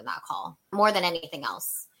value in that call more than anything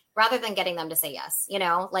else, rather than getting them to say yes,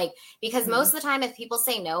 because most of the time, if people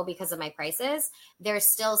say no because of my prices, they're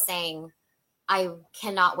still saying, I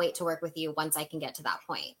cannot wait to work with you once I can get to that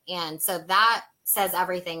point. And so that says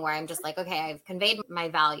everything, where I'm just like, okay, I've conveyed my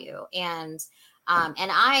value. And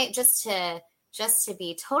I just to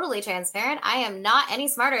be totally transparent, I am not any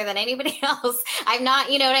smarter than anybody else. I'm not,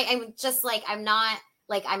 I'm just like, I'm not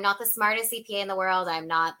the smartest CPA in the world. I'm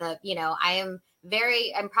not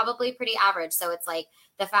I'm probably pretty average. So it's like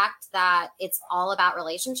the fact that it's all about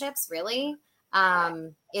relationships really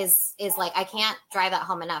is like, I can't drive that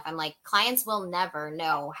home enough. I'm like, clients will never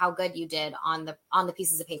know how good you did on the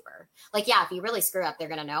pieces of paper. Like, if you really screw up, they're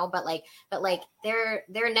going to know, but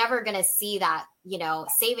they're never going to see that,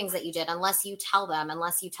 savings that you did unless you tell them,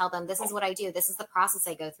 this is what I do. This is the process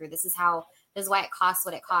I go through. This is why it costs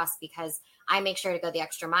what it costs, because I make sure to go the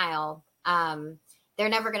extra mile. They're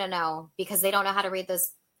never going to know because they don't know how to read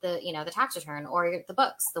the tax return or the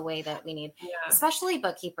books the way that we need, especially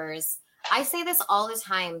bookkeepers. I say this all the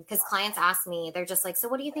time because clients ask me, they're just like, so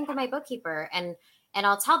what do you think of my bookkeeper? And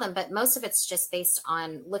I'll tell them, but most of it's just based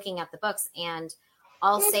on looking at the books, and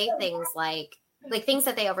I'll say things like things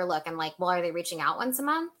that they overlook. I'm like, well, are they reaching out once a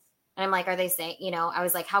month? And I'm like, are they saying, I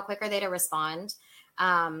was like, how quick are they to respond?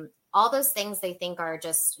 All those things they think are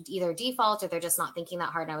just either default or they're just not thinking that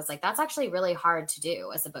hard. And I was like, that's actually really hard to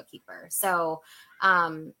do as a bookkeeper. So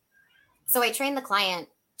I train the client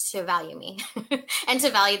to value me and to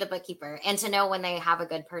value the bookkeeper and to know when they have a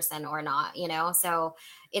good person or not, so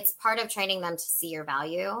it's part of training them to see your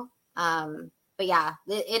value. But yeah,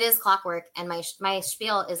 it is clockwork, and my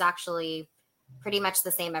spiel is actually pretty much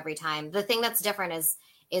the same every time. The thing that's different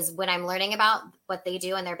is when I'm learning about what they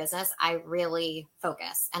do in their business, I really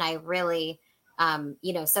focus and I really,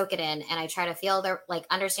 soak it in, and I try to feel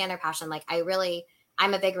understand their passion.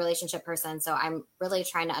 I'm a big relationship person. So I'm really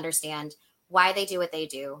trying to understand why they do what they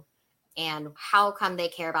do and how come they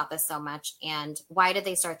care about this so much, and why did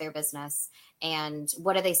they start their business, and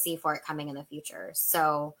what do they see for it coming in the future?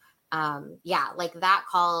 So that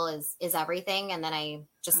call is everything. And then I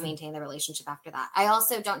just maintain the relationship after that. I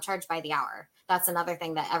also don't charge by the hour. That's another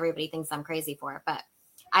thing that everybody thinks I'm crazy for, but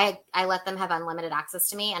I let them have unlimited access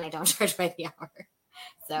to me, and I don't charge by the hour.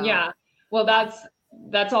 So yeah, well,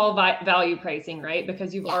 that's all value pricing, right?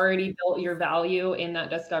 Because you've already built your value in that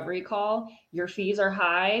discovery call. Your fees are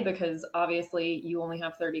high because obviously you only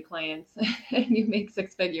have 30 clients and you make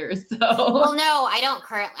 6 figures. So, well, no, I don't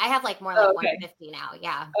currently. I have more like 150 now.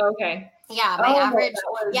 Yeah. Okay. Yeah. My average.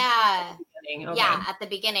 Yeah. Okay. Yeah. At the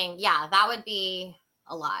beginning. Yeah. That would be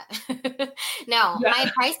a lot. No,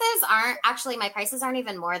 my prices aren't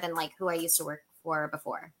even more than who I used to work for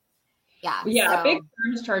before. Yeah. Yeah. So, big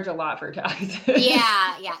firms charge a lot for taxes.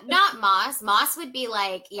 Yeah. Not Moss. Moss would be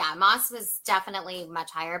Moss was definitely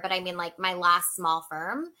much higher, but I mean, my last small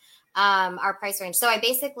firm, our price range. So I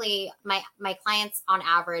basically, my clients on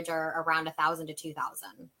average are around 1,000 to 2,000.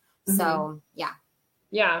 Mm-hmm. So yeah.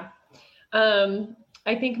 Yeah.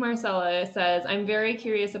 I think Marcella says, I'm very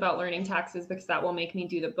curious about learning taxes because that will make me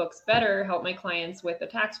do the books better, help my clients with the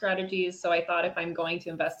tax strategies. So I thought if I'm going to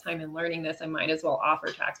invest time in learning this, I might as well offer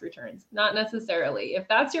tax returns. Not necessarily. If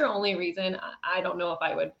that's your only reason, I don't know if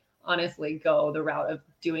I would honestly go the route of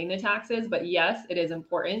doing the taxes. But yes, it is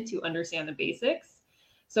important to understand the basics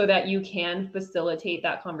so that you can facilitate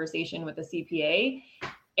that conversation with the CPA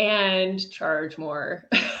and charge more.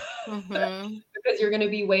 Mm-hmm. Because you're going to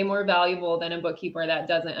be way more valuable than a bookkeeper that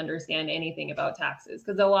doesn't understand anything about taxes,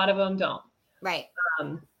 because a lot of them don't. Right.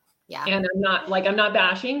 Yeah. And I'm not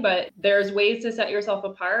bashing, but there's ways to set yourself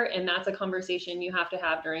apart. And that's a conversation you have to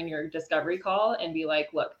have during your discovery call and be like,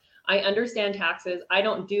 look, I understand taxes. I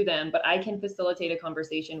don't do them, but I can facilitate a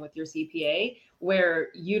conversation with your CPA where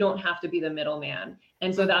you don't have to be the middleman.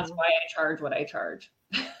 And so that's why I charge what I charge.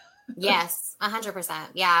 Yes, 100%.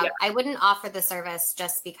 Yeah. I wouldn't offer the service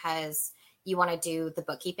just because you want to do the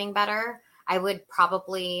bookkeeping better. I would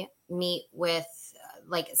probably meet with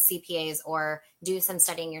CPAs or do some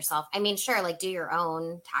studying yourself. I mean, sure, do your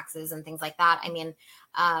own taxes and things like that. I mean,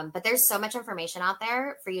 but there's so much information out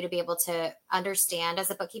there for you to be able to understand as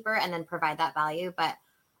a bookkeeper and then provide that value. But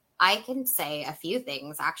I can say a few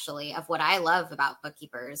things actually of what I love about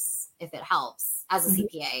bookkeepers, if it helps as a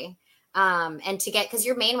CPA. And to get, because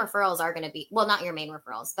your main referrals are going to be, well, not your main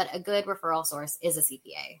referrals, but a good referral source is a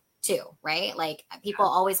CPA too, right? People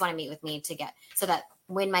always want to meet with me to get, so that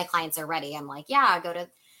when my clients are ready, I'm like, yeah, go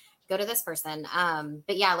to this person.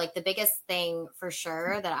 But yeah, the biggest thing for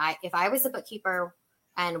sure that if I was a bookkeeper,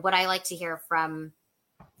 and what I like to hear from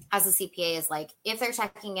as a CPA is if they're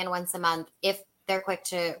checking in once a month, if they're quick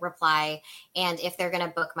to reply, and if they're going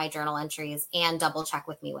to book my journal entries and double check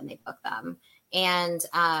with me when they book them. And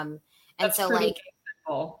that's so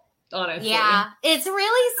simple, honestly. Yeah, it's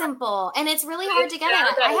really simple, and it's really hard to get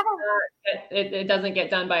at. It doesn't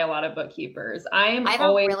get done by a lot of bookkeepers. I have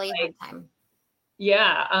always a really hard time.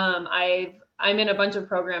 Yeah. I'm in a bunch of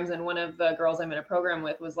programs, and one of the girls I'm in a program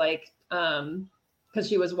with was because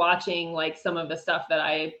she was watching some of the stuff that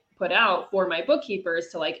I put out for my bookkeepers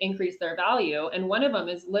to increase their value. And one of them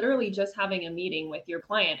is literally just having a meeting with your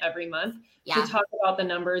client every month to talk about the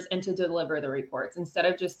numbers and to deliver the reports instead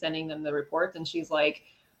of just sending them the reports. And she's like,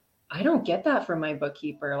 I don't get that from my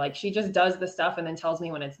bookkeeper. She just does the stuff and then tells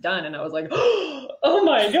me when it's done. And I was like, oh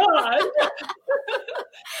my God.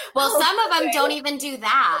 Well, some of them don't even do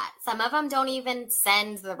that. Some of them don't even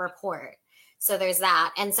send the report. So there's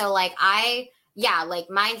that. And so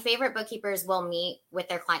my favorite bookkeepers will meet with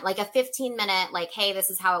their client, a 15-minute, hey, this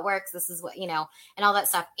is how it works. This is what, and all that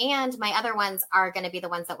stuff. And my other ones are going to be the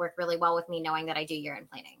ones that work really well with me, knowing that I do year-end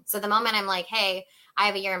planning. So the moment I'm like, hey, I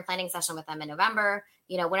have a year-end planning session with them in November,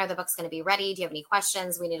 when are the books going to be ready? Do you have any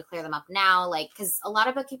questions? We need to clear them up now. Because a lot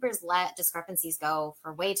of bookkeepers let discrepancies go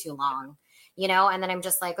for way too long, and then I'm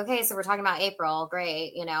just like, okay, so we're talking about April.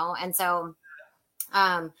 Great. And so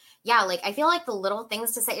I feel like the little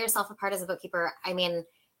things to set yourself apart as a bookkeeper, I mean,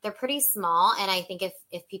 they're pretty small. And I think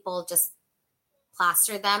if people just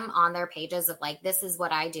plaster them on their pages of this is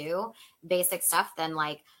what I do, basic stuff, then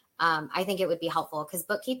I think it would be helpful because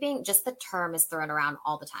bookkeeping, just the term is thrown around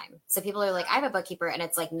all the time. So people are like, I have a bookkeeper, and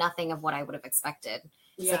it's like nothing of what I would have expected.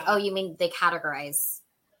 It's like, oh, you mean they categorize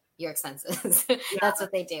your expenses? That's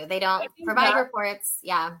what they do. They don't provide reports.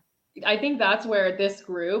 Yeah. I think that's where this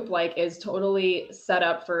group like is totally set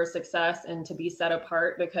up for success and to be set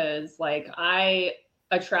apart, because like I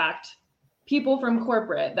attract people from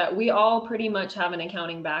corporate that we all pretty much have an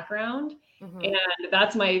accounting background. And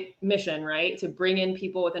that's my mission, right? To bring in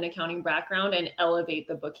people with an accounting background and elevate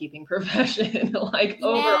the bookkeeping profession. Overall.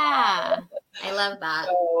 I love that.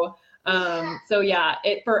 So yeah,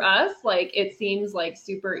 for us, like it seems like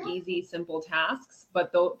super easy, simple tasks,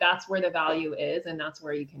 but that's where the value is, and that's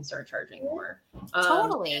where you can start charging more.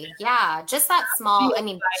 Totally, yeah. Just that small. I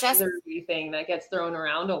mean, just thing that gets thrown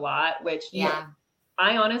around a lot. Which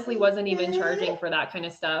I honestly wasn't even charging for that kind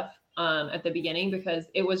of stuff at the beginning, because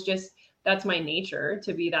it was just that's my nature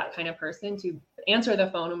to be that kind of person, to answer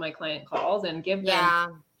the phone when my client calls and give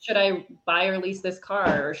them. Should I buy or lease this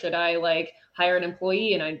car, or should I like hire an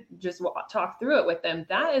employee? And I just talk through it with them.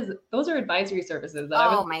 Those are advisory services.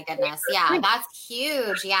 My goodness. Yeah, that's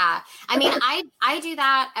huge. Yeah. I mean, I do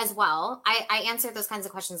that as well. I answer those kinds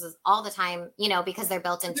of questions all the time, because they're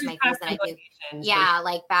built into my things that I do. Yeah.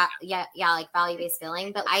 Like like value-based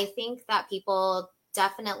billing. But I think that people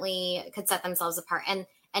definitely could set themselves apart. And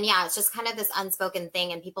yeah, it's just kind of this unspoken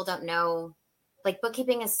thing, and people don't know. Like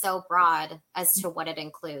bookkeeping is so broad as to what it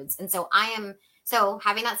includes. And so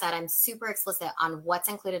having that said, I'm super explicit on what's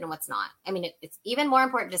included and what's not. I mean, it's even more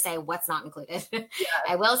important to say what's not included.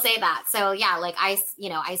 I will say that. So yeah, like I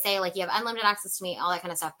say like you have unlimited access to me, all that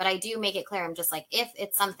kind of stuff, but I do make it clear. I'm just like, if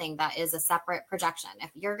it's something that is a separate projection, if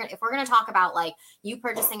we're going to talk about like you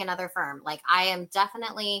purchasing another firm, like I am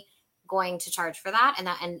definitely going to charge for that.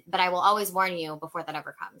 But I will always warn you before that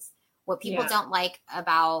ever comes. What people don't like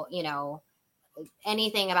about,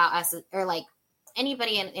 anything about us, or like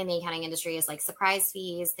anybody in the accounting industry, is like surprise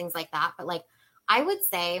fees, things like that. But like, I would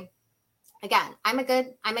say, again, I'm a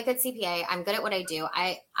good CPA. I'm good at what I do.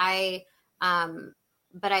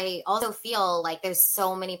 But I also feel like there's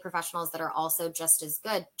so many professionals that are also just as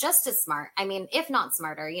good, just as smart. I mean, if not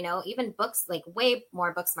smarter, even books, like way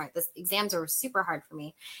more book smart. The exams are super hard for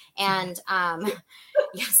me, and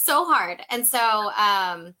so hard. And so,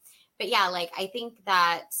 but yeah, like I think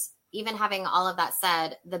that even having all of that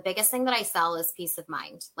said, the biggest thing that I sell is peace of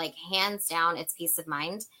mind. Like hands down, it's peace of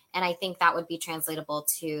mind. And I think that would be translatable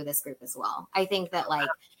to this group as well. I think that like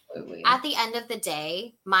at the end of the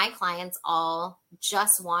day, my clients all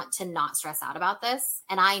just want to not stress out about this.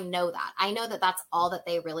 And I know that. I know that that's all that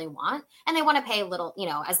they really want. And they want to pay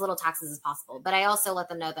as little taxes as possible. But I also let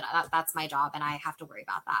them know that that's my job and I have to worry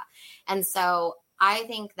about that. And so I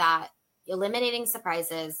think that eliminating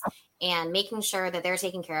surprises and making sure that they're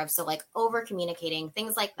taken care of. So like over communicating,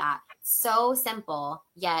 things like that. So simple,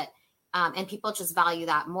 yet, and people just value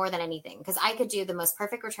that more than anything. Because I could do the most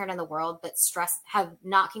perfect return in the world, but have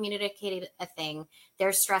not communicated a thing.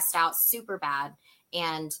 They're stressed out super bad.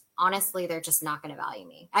 And honestly, they're just not going to value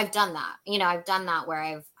me. I've done that. I've done that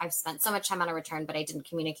where I've spent so much time on a return, but I didn't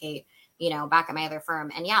communicate, back at my other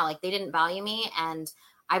firm. And yeah, like they didn't value me. And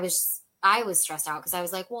I was stressed out because I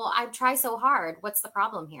was like, well, I try so hard. What's the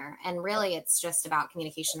problem here? And really, it's just about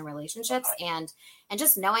communication and relationships, and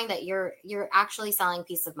just knowing that you're actually selling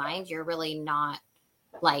peace of mind. You're really not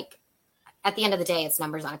like, at the end of the day, it's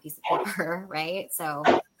numbers on a piece of paper, right? So,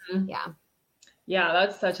 yeah. Yeah,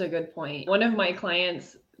 that's such a good point. One of my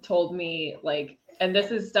clients told me like, and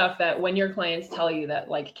this is stuff that when your clients tell you that,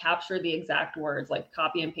 like capture the exact words, like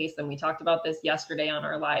copy and paste them. We talked about this yesterday on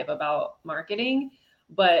our live about marketing.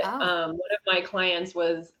 But one of my clients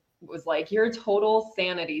was like, you're a total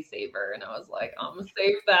sanity saver. And I was like, I'm going to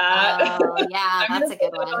save that. Oh, yeah, that's a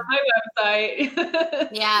good one. On my website.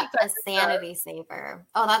 Yeah, a sanity saver.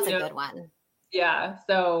 Oh, that's a good one. Yeah.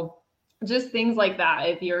 So just things like that.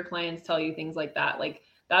 If your clients tell you things like that, like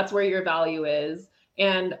that's where your value is.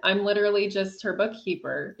 And I'm literally just her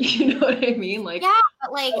bookkeeper. You know what I mean? Like, yeah,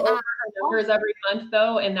 but like numbers every month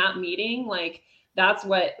though, in that meeting, like, that's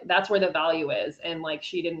where the value is. And like,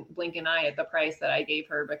 she didn't blink an eye at the price that I gave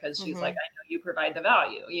her, because she's like, I know you provide the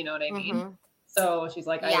value, you know what I mean? So she's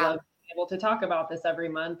like, I love being able to talk about this every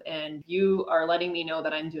month, and you are letting me know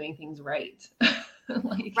that I'm doing things right.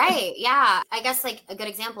 Right. Yeah. I guess like a good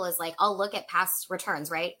example is like, I'll look at past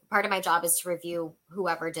returns, right? Part of my job is to review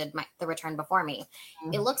whoever did the return before me.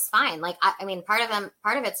 It looks fine. Like, I mean, part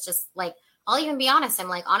of it's just like, I'll even be honest. I'm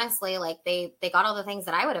like, honestly, like they got all the things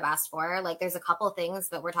that I would have asked for. Like there's a couple of things,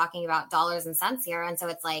 but we're talking about dollars and cents here. And so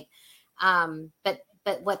it's like,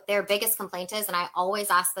 but what their biggest complaint is, and I always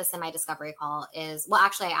ask this in my discovery call is, well,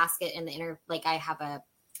 actually I ask it in the like I have a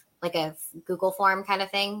like a Google form kind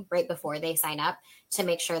of thing right before they sign up to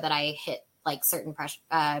make sure that I hit like certain pressure,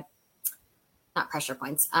 not pressure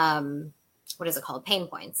points. What is it called? Pain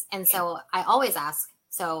points. And so I always ask,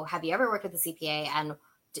 so have you ever worked with a CPA, and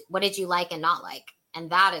what did you like and not like? And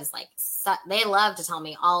that is like, they love to tell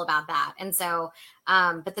me all about that. And so,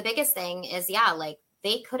 but the biggest thing is, like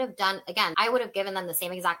they could have done, again, I would have given them the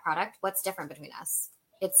same exact product. What's different between us?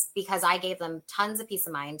 It's because I gave them tons of peace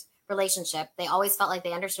of mind, relationship. They always felt like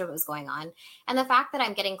they understood what was going on. And the fact that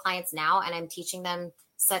I'm getting clients now and I'm teaching them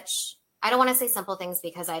such, I don't want to say simple things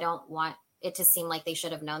because I don't want it to seem like they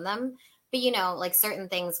should have known them, but like certain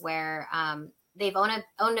things where, they've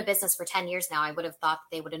owned a business for 10 years now. I would have thought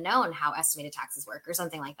they would have known how estimated taxes work or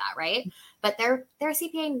something like that. Right. But their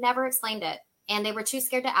CPA never explained it. And they were too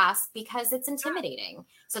scared to ask because it's intimidating.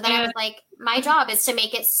 So then I was like, my job is to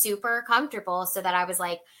make it super comfortable so that I was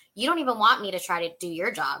like, you don't even want me to try to do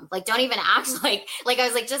your job. Like, don't even act like I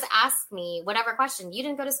was like, just ask me whatever question. You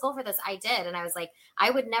didn't go to school for this. I did. And I was like, I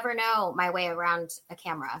would never know my way around a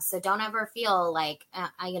camera. So don't ever feel like,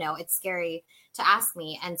 it's scary to ask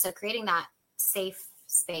me. And so creating that safe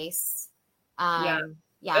space. That's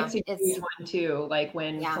a huge one too. Like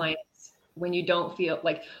when clients, when you don't feel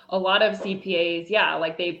like a lot of CPAs,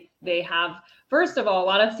 like they have, first of all, a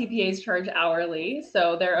lot of CPAs charge hourly.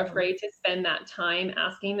 So they're afraid to spend that time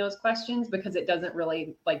asking those questions because it doesn't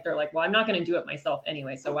really like, they're like, well, I'm not going to do it myself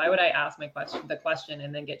anyway. So why would I ask the question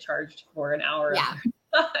and then get charged for an hour?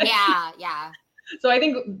 Yeah. So I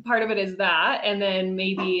think part of it is that, and then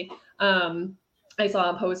maybe, I saw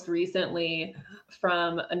a post recently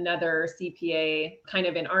from another CPA kind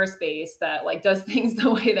of in our space that like does things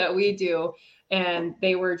the way that we do. And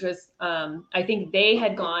they were just, I think they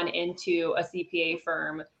had gone into a CPA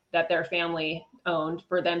firm that their family owned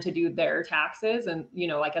for them to do their taxes and,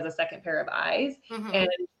 like as a second pair of eyes. Mm-hmm. And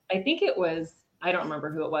I think it was, I don't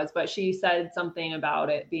remember who it was, but she said something about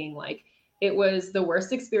it being like, it was the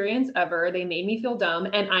worst experience ever. They made me feel dumb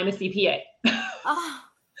and I'm a CPA. Oh.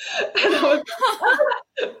 And I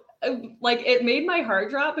was like, it made my heart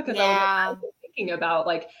drop because I was thinking about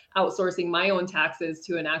like outsourcing my own taxes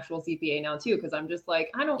to an actual CPA now too. Cause I'm just like,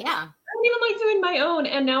 I don't even like doing my own.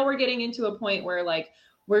 And now we're getting into a point where like,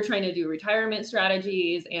 we're trying to do retirement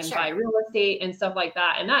strategies and buy real estate and stuff like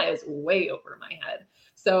that. And that is way over my head.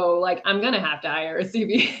 So like, I'm going to have to hire a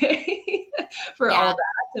CPA for all that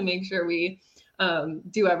to make sure we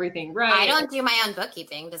do everything right. I don't do my own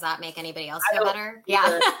bookkeeping. Does that make anybody else feel better?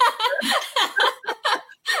 Yeah.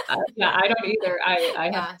 I don't either. I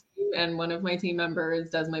have two, and one of my team members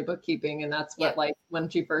does my bookkeeping, and that's what like when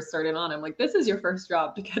she first started on, I'm like, this is your first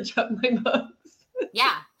job to catch up my books.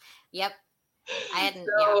 Yep. I hadn't.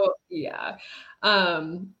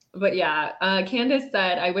 But Candace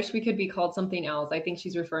said, I wish we could be called something else. I think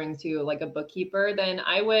she's referring to like a bookkeeper. Then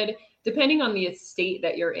I would, depending on the state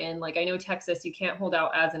that you're in, like I know Texas, you can't hold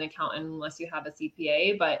out as an accountant unless you have a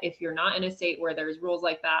CPA. But if you're not in a state where there's rules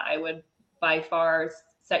like that, I would by far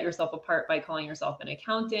set yourself apart by calling yourself an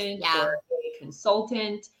accountant or a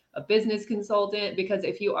consultant, a business consultant, because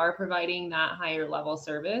if you are providing that higher level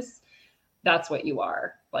service, that's what you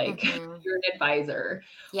are. Like you're an advisor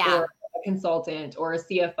or a consultant or a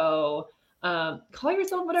CFO. Call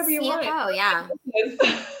yourself whatever you want. I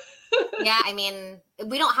mean,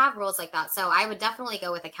 we don't have rules like that. So I would definitely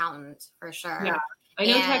go with accountant for sure. Yeah. I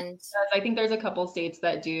know Texas, I think there's a couple states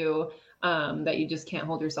that do that you just can't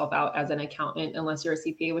hold yourself out as an accountant unless you're a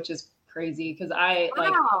CPA, which is crazy. Cause I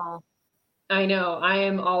know I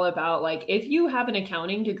am all about like, if you have an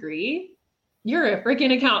accounting degree, you're a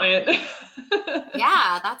freaking accountant.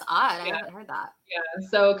 That's odd. I haven't heard that. Yeah.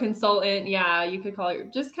 So consultant, you could call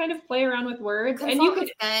it, just kind of play around with words. And you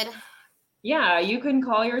could, you can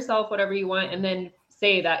call yourself whatever you want and then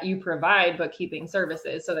say that you provide bookkeeping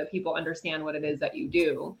services so that people understand what it is that you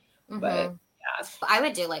do. But I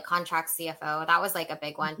would do like contract CFO. That was like a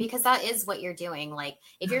big one because that is what you're doing. Like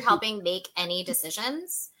if you're helping make any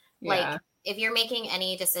decisions, like if you're making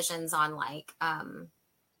any decisions on like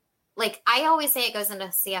I always say it goes into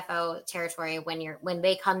CFO territory when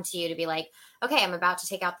they come to you to be like, okay, I'm about to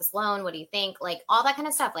take out this loan. What do you think? Like all that kind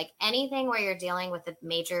of stuff, like anything where you're dealing with the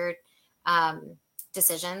major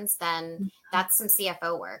decisions, then that's some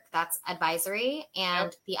CFO work. That's advisory.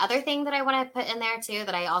 And the other thing that I want to put in there too,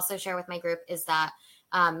 that I also share with my group is that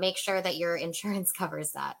make sure that your insurance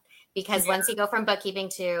covers that. Because once you go from bookkeeping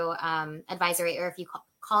to advisory, or if you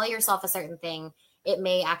call yourself a certain thing, it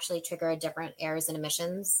may actually trigger a different errors and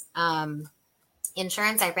omissions.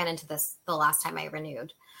 Insurance, I ran into this the last time I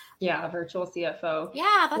renewed. Yeah, virtual CFO.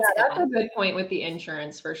 Yeah, that's a good point with the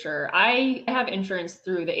insurance for sure. I have insurance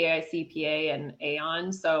through the AI CPA and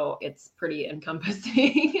Aon, so it's pretty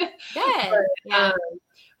encompassing. Good.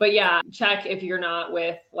 But yeah, check if you're not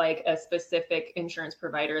with like a specific insurance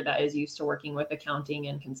provider that is used to working with accounting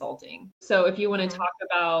and consulting. So if you want to talk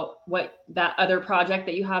about what that other project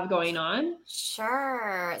that you have going on.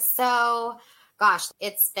 Sure. So, gosh,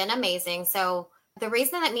 it's been amazing. So the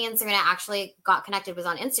reason that me and Serena actually got connected was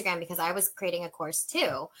on Instagram because I was creating a course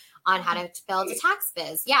too on how to build a tax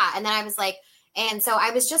biz. Yeah. And then I was like, and so I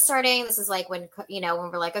was just starting, this is like when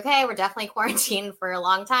we're like, okay, we're definitely quarantined for a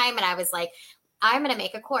long time. And I was like, I'm going to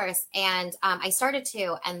make a course. And I started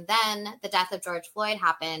to, and then the death of George Floyd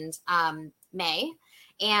happened May.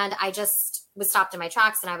 And I just was stopped in my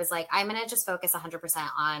tracks and I was like, I'm going to just focus 100%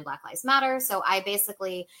 on Black Lives Matter. So I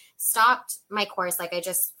basically stopped my course. Like I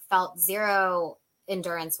just felt zero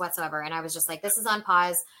endurance whatsoever. And I was just like, this is on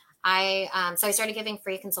pause. So I started giving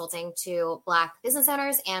free consulting to Black business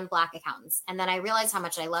owners and Black accountants. And then I realized how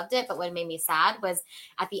much I loved it. But what made me sad was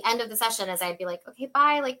at the end of the session, as I'd be like, okay,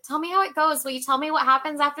 bye. Like, tell me how it goes. Will you tell me what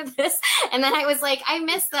happens after this? And then I was like, I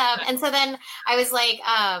miss them. And so then I was like,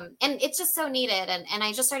 and it's just so needed. And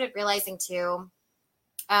I just started realizing too,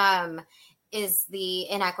 is the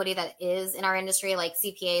inequity that is in our industry, like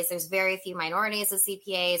CPAs. There's very few minorities of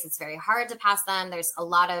CPAs. It's very hard to pass them. There's a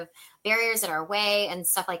lot of barriers in our way and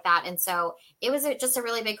stuff like that. And so it was just a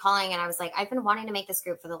really big calling. And I was like, I've been wanting to make this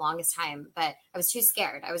group for the longest time, but I was too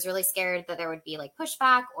scared. I was really scared that there would be like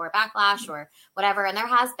pushback or backlash or whatever. And there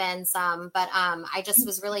has been some, but I just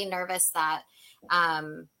was really nervous that,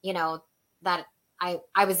 that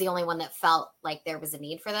I was the only one that felt like there was a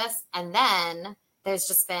need for this. And then there's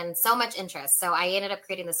just been so much interest. So I ended up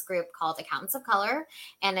creating this group called Accountants of Color,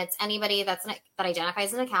 and it's anybody that identifies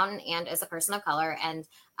as an accountant and as a person of color. And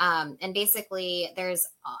basically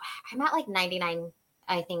I'm at like 99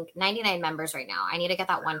 members right now. I need to get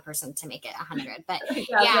that one person to make it 100. But if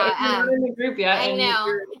you're not in the group yet, I know. If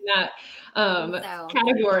you're in that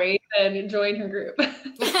category, then join her group.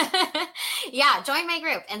 Yeah, join my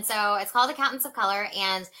group. And so it's called Accountants of Color.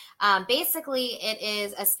 And basically it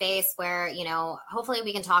is a space where, hopefully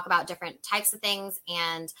we can talk about different types of things.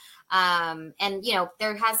 And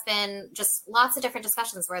there has been just lots of different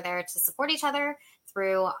discussions where they're to support each other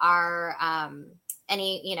through our,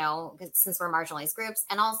 since we're marginalized groups,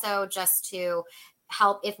 and also just to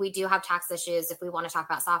help if we do have tax issues, if we want to talk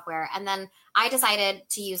about software. And then I decided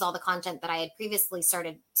to use all the content that I had previously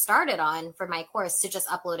started on for my course to just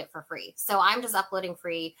upload it for free. So I'm just uploading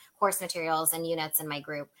free course materials and units in my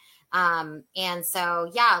group. And so,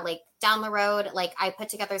 like down the road, like I put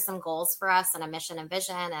together some goals for us and a mission and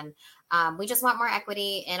vision. And we just want more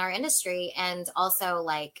equity in our industry. And also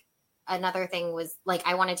like, another thing was like,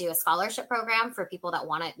 I want to do a scholarship program for people that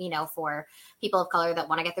want to, for people of color that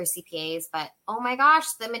want to get their CPAs. But oh my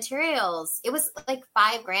gosh, the materials, it was like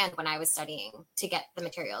 $5,000 when I was studying to get the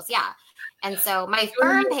materials. Yeah. And so my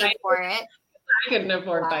firm paid for it. I couldn't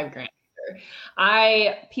afford $5,000.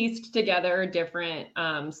 I pieced together different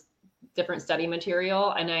study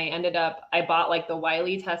material, and I bought like the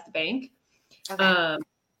Wiley test bank. Okay.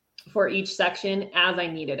 For each section as I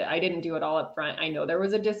needed it. I didn't do it all up front. I know there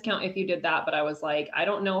was a discount if you did that, but I was like, I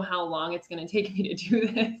don't know how long it's going to take me to do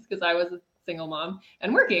this because I was a single mom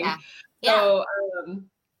and working. Yeah. So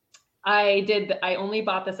I only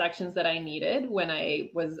bought the sections that I needed when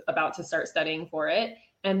I was about to start studying for it.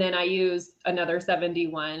 And then I used another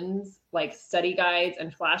 71's like study guides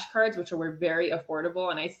and flashcards, which were very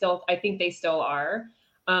affordable. And I think they still are.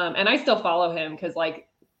 And I still follow him because like,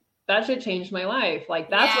 that should change my life. Like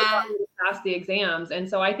that's what got me to pass the exams. And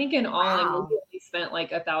so I think in all, I immediately spent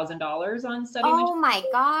like $1,000 on study. Oh my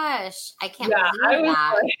gosh. I can't believe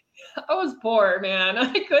that. I was poor, man.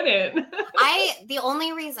 I couldn't. The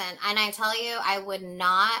only reason, and I tell you, I would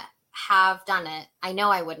not have done it. I know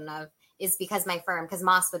I wouldn't have, is because because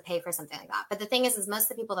Moss would pay for something like that. But the thing is most of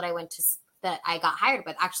the people that I got hired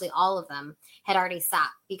with, actually all of them had already sat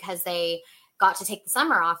because they got to take the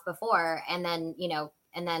summer off before and then,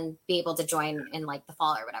 and then be able to join in like the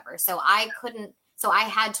fall or whatever. So I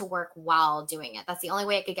had to work while doing it. That's the only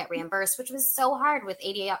way I could get reimbursed, which was so hard with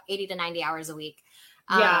 80 to 90 hours a week.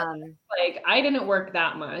 Yeah. Like I didn't work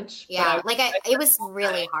that much. Yeah. It was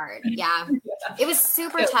really hard. Yeah. It was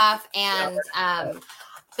super tough. And,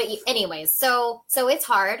 anyways, so it's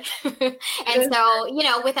hard. And so, you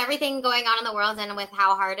know, with everything going on in the world and with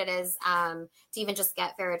how hard it is to even just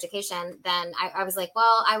get fair education, then I was like,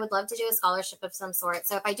 well, I would love to do a scholarship of some sort.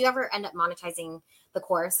 So if I do ever end up monetizing the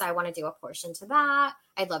course, I want to do a portion to that.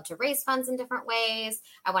 I'd love to raise funds in different ways.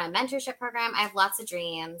 I want a mentorship program. I have lots of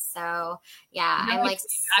dreams. So yeah, I'm like,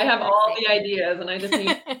 I have all the ideas and I just need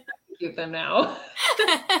to execute them now.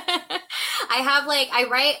 I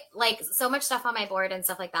write like so much stuff on my board and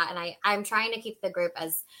stuff like that. And I'm trying to keep the group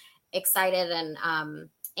as excited and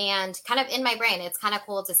kind of in my brain. It's kind of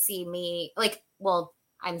cool to see me like, well,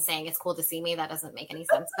 I'm saying it's cool to see me. That doesn't make any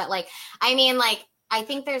sense. But like, I mean, like, I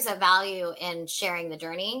think there's a value in sharing the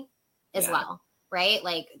journey as well. Right?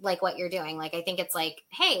 Like what you're doing. Like, I think it's like,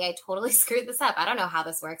 hey, I totally screwed this up. I don't know how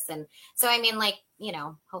this works. And so, I mean, like, you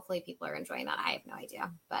know, hopefully people are enjoying that. I have no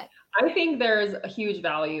idea, but I think there's a huge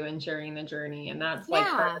value in sharing the journey. And that's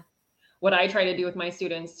like what I try to do with my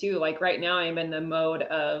students too. Like right now I'm in the mode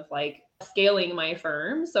of like scaling my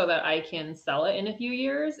firm so that I can sell it in a few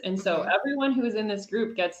years. And so everyone who's in this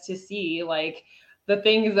group gets to see like the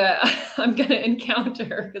things that I'm going to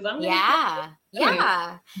encounter because I'm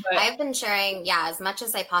But I've been sharing as much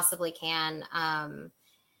as I possibly can.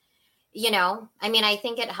 You know, I mean, I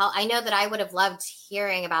think it helped. I know that I would have loved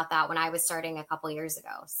hearing about that when I was starting a couple years ago.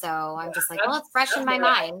 So I'm just like, well, it's fresh in my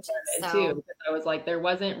mind. So too, because I was like, there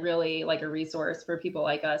wasn't really like a resource for people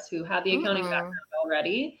like us who had the accounting background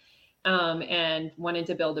already. And wanted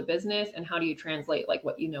to build a business, and how do you translate like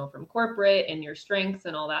what you know from corporate and your strengths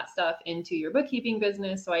and all that stuff into your bookkeeping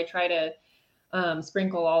business. So I try to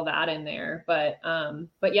sprinkle all that in there, but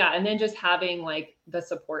yeah. And then just having like the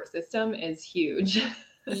support system is huge.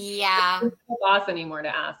 Yeah. There's no boss anymore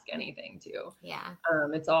to ask anything to. Yeah.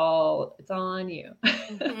 It's all on you.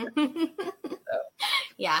 So.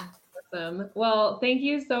 Yeah. Awesome. Well, thank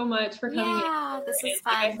you so much for coming in. Yeah, this is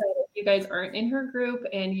fun. Like I said, if you guys aren't in her group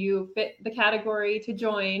and you fit the category to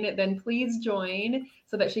join, then please join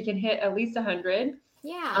so that she can hit at least 100.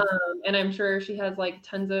 Yeah. And I'm sure she has like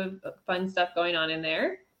tons of fun stuff going on in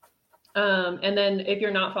there. And then if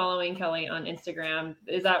you're not following Kelli on Instagram,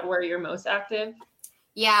 is that where you're most active?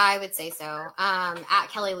 Yeah, I would say so. At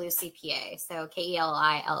Kelli Loo CPA. So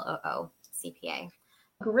KELILOO CPA.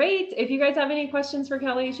 Great. If you guys have any questions for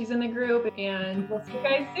Kelli, she's in the group, and we'll see you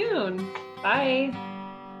guys soon. Bye.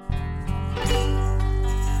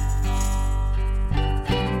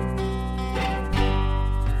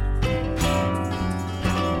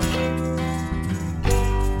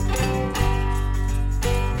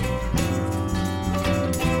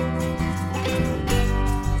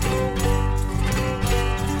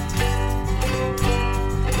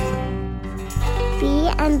 Be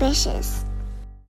ambitious.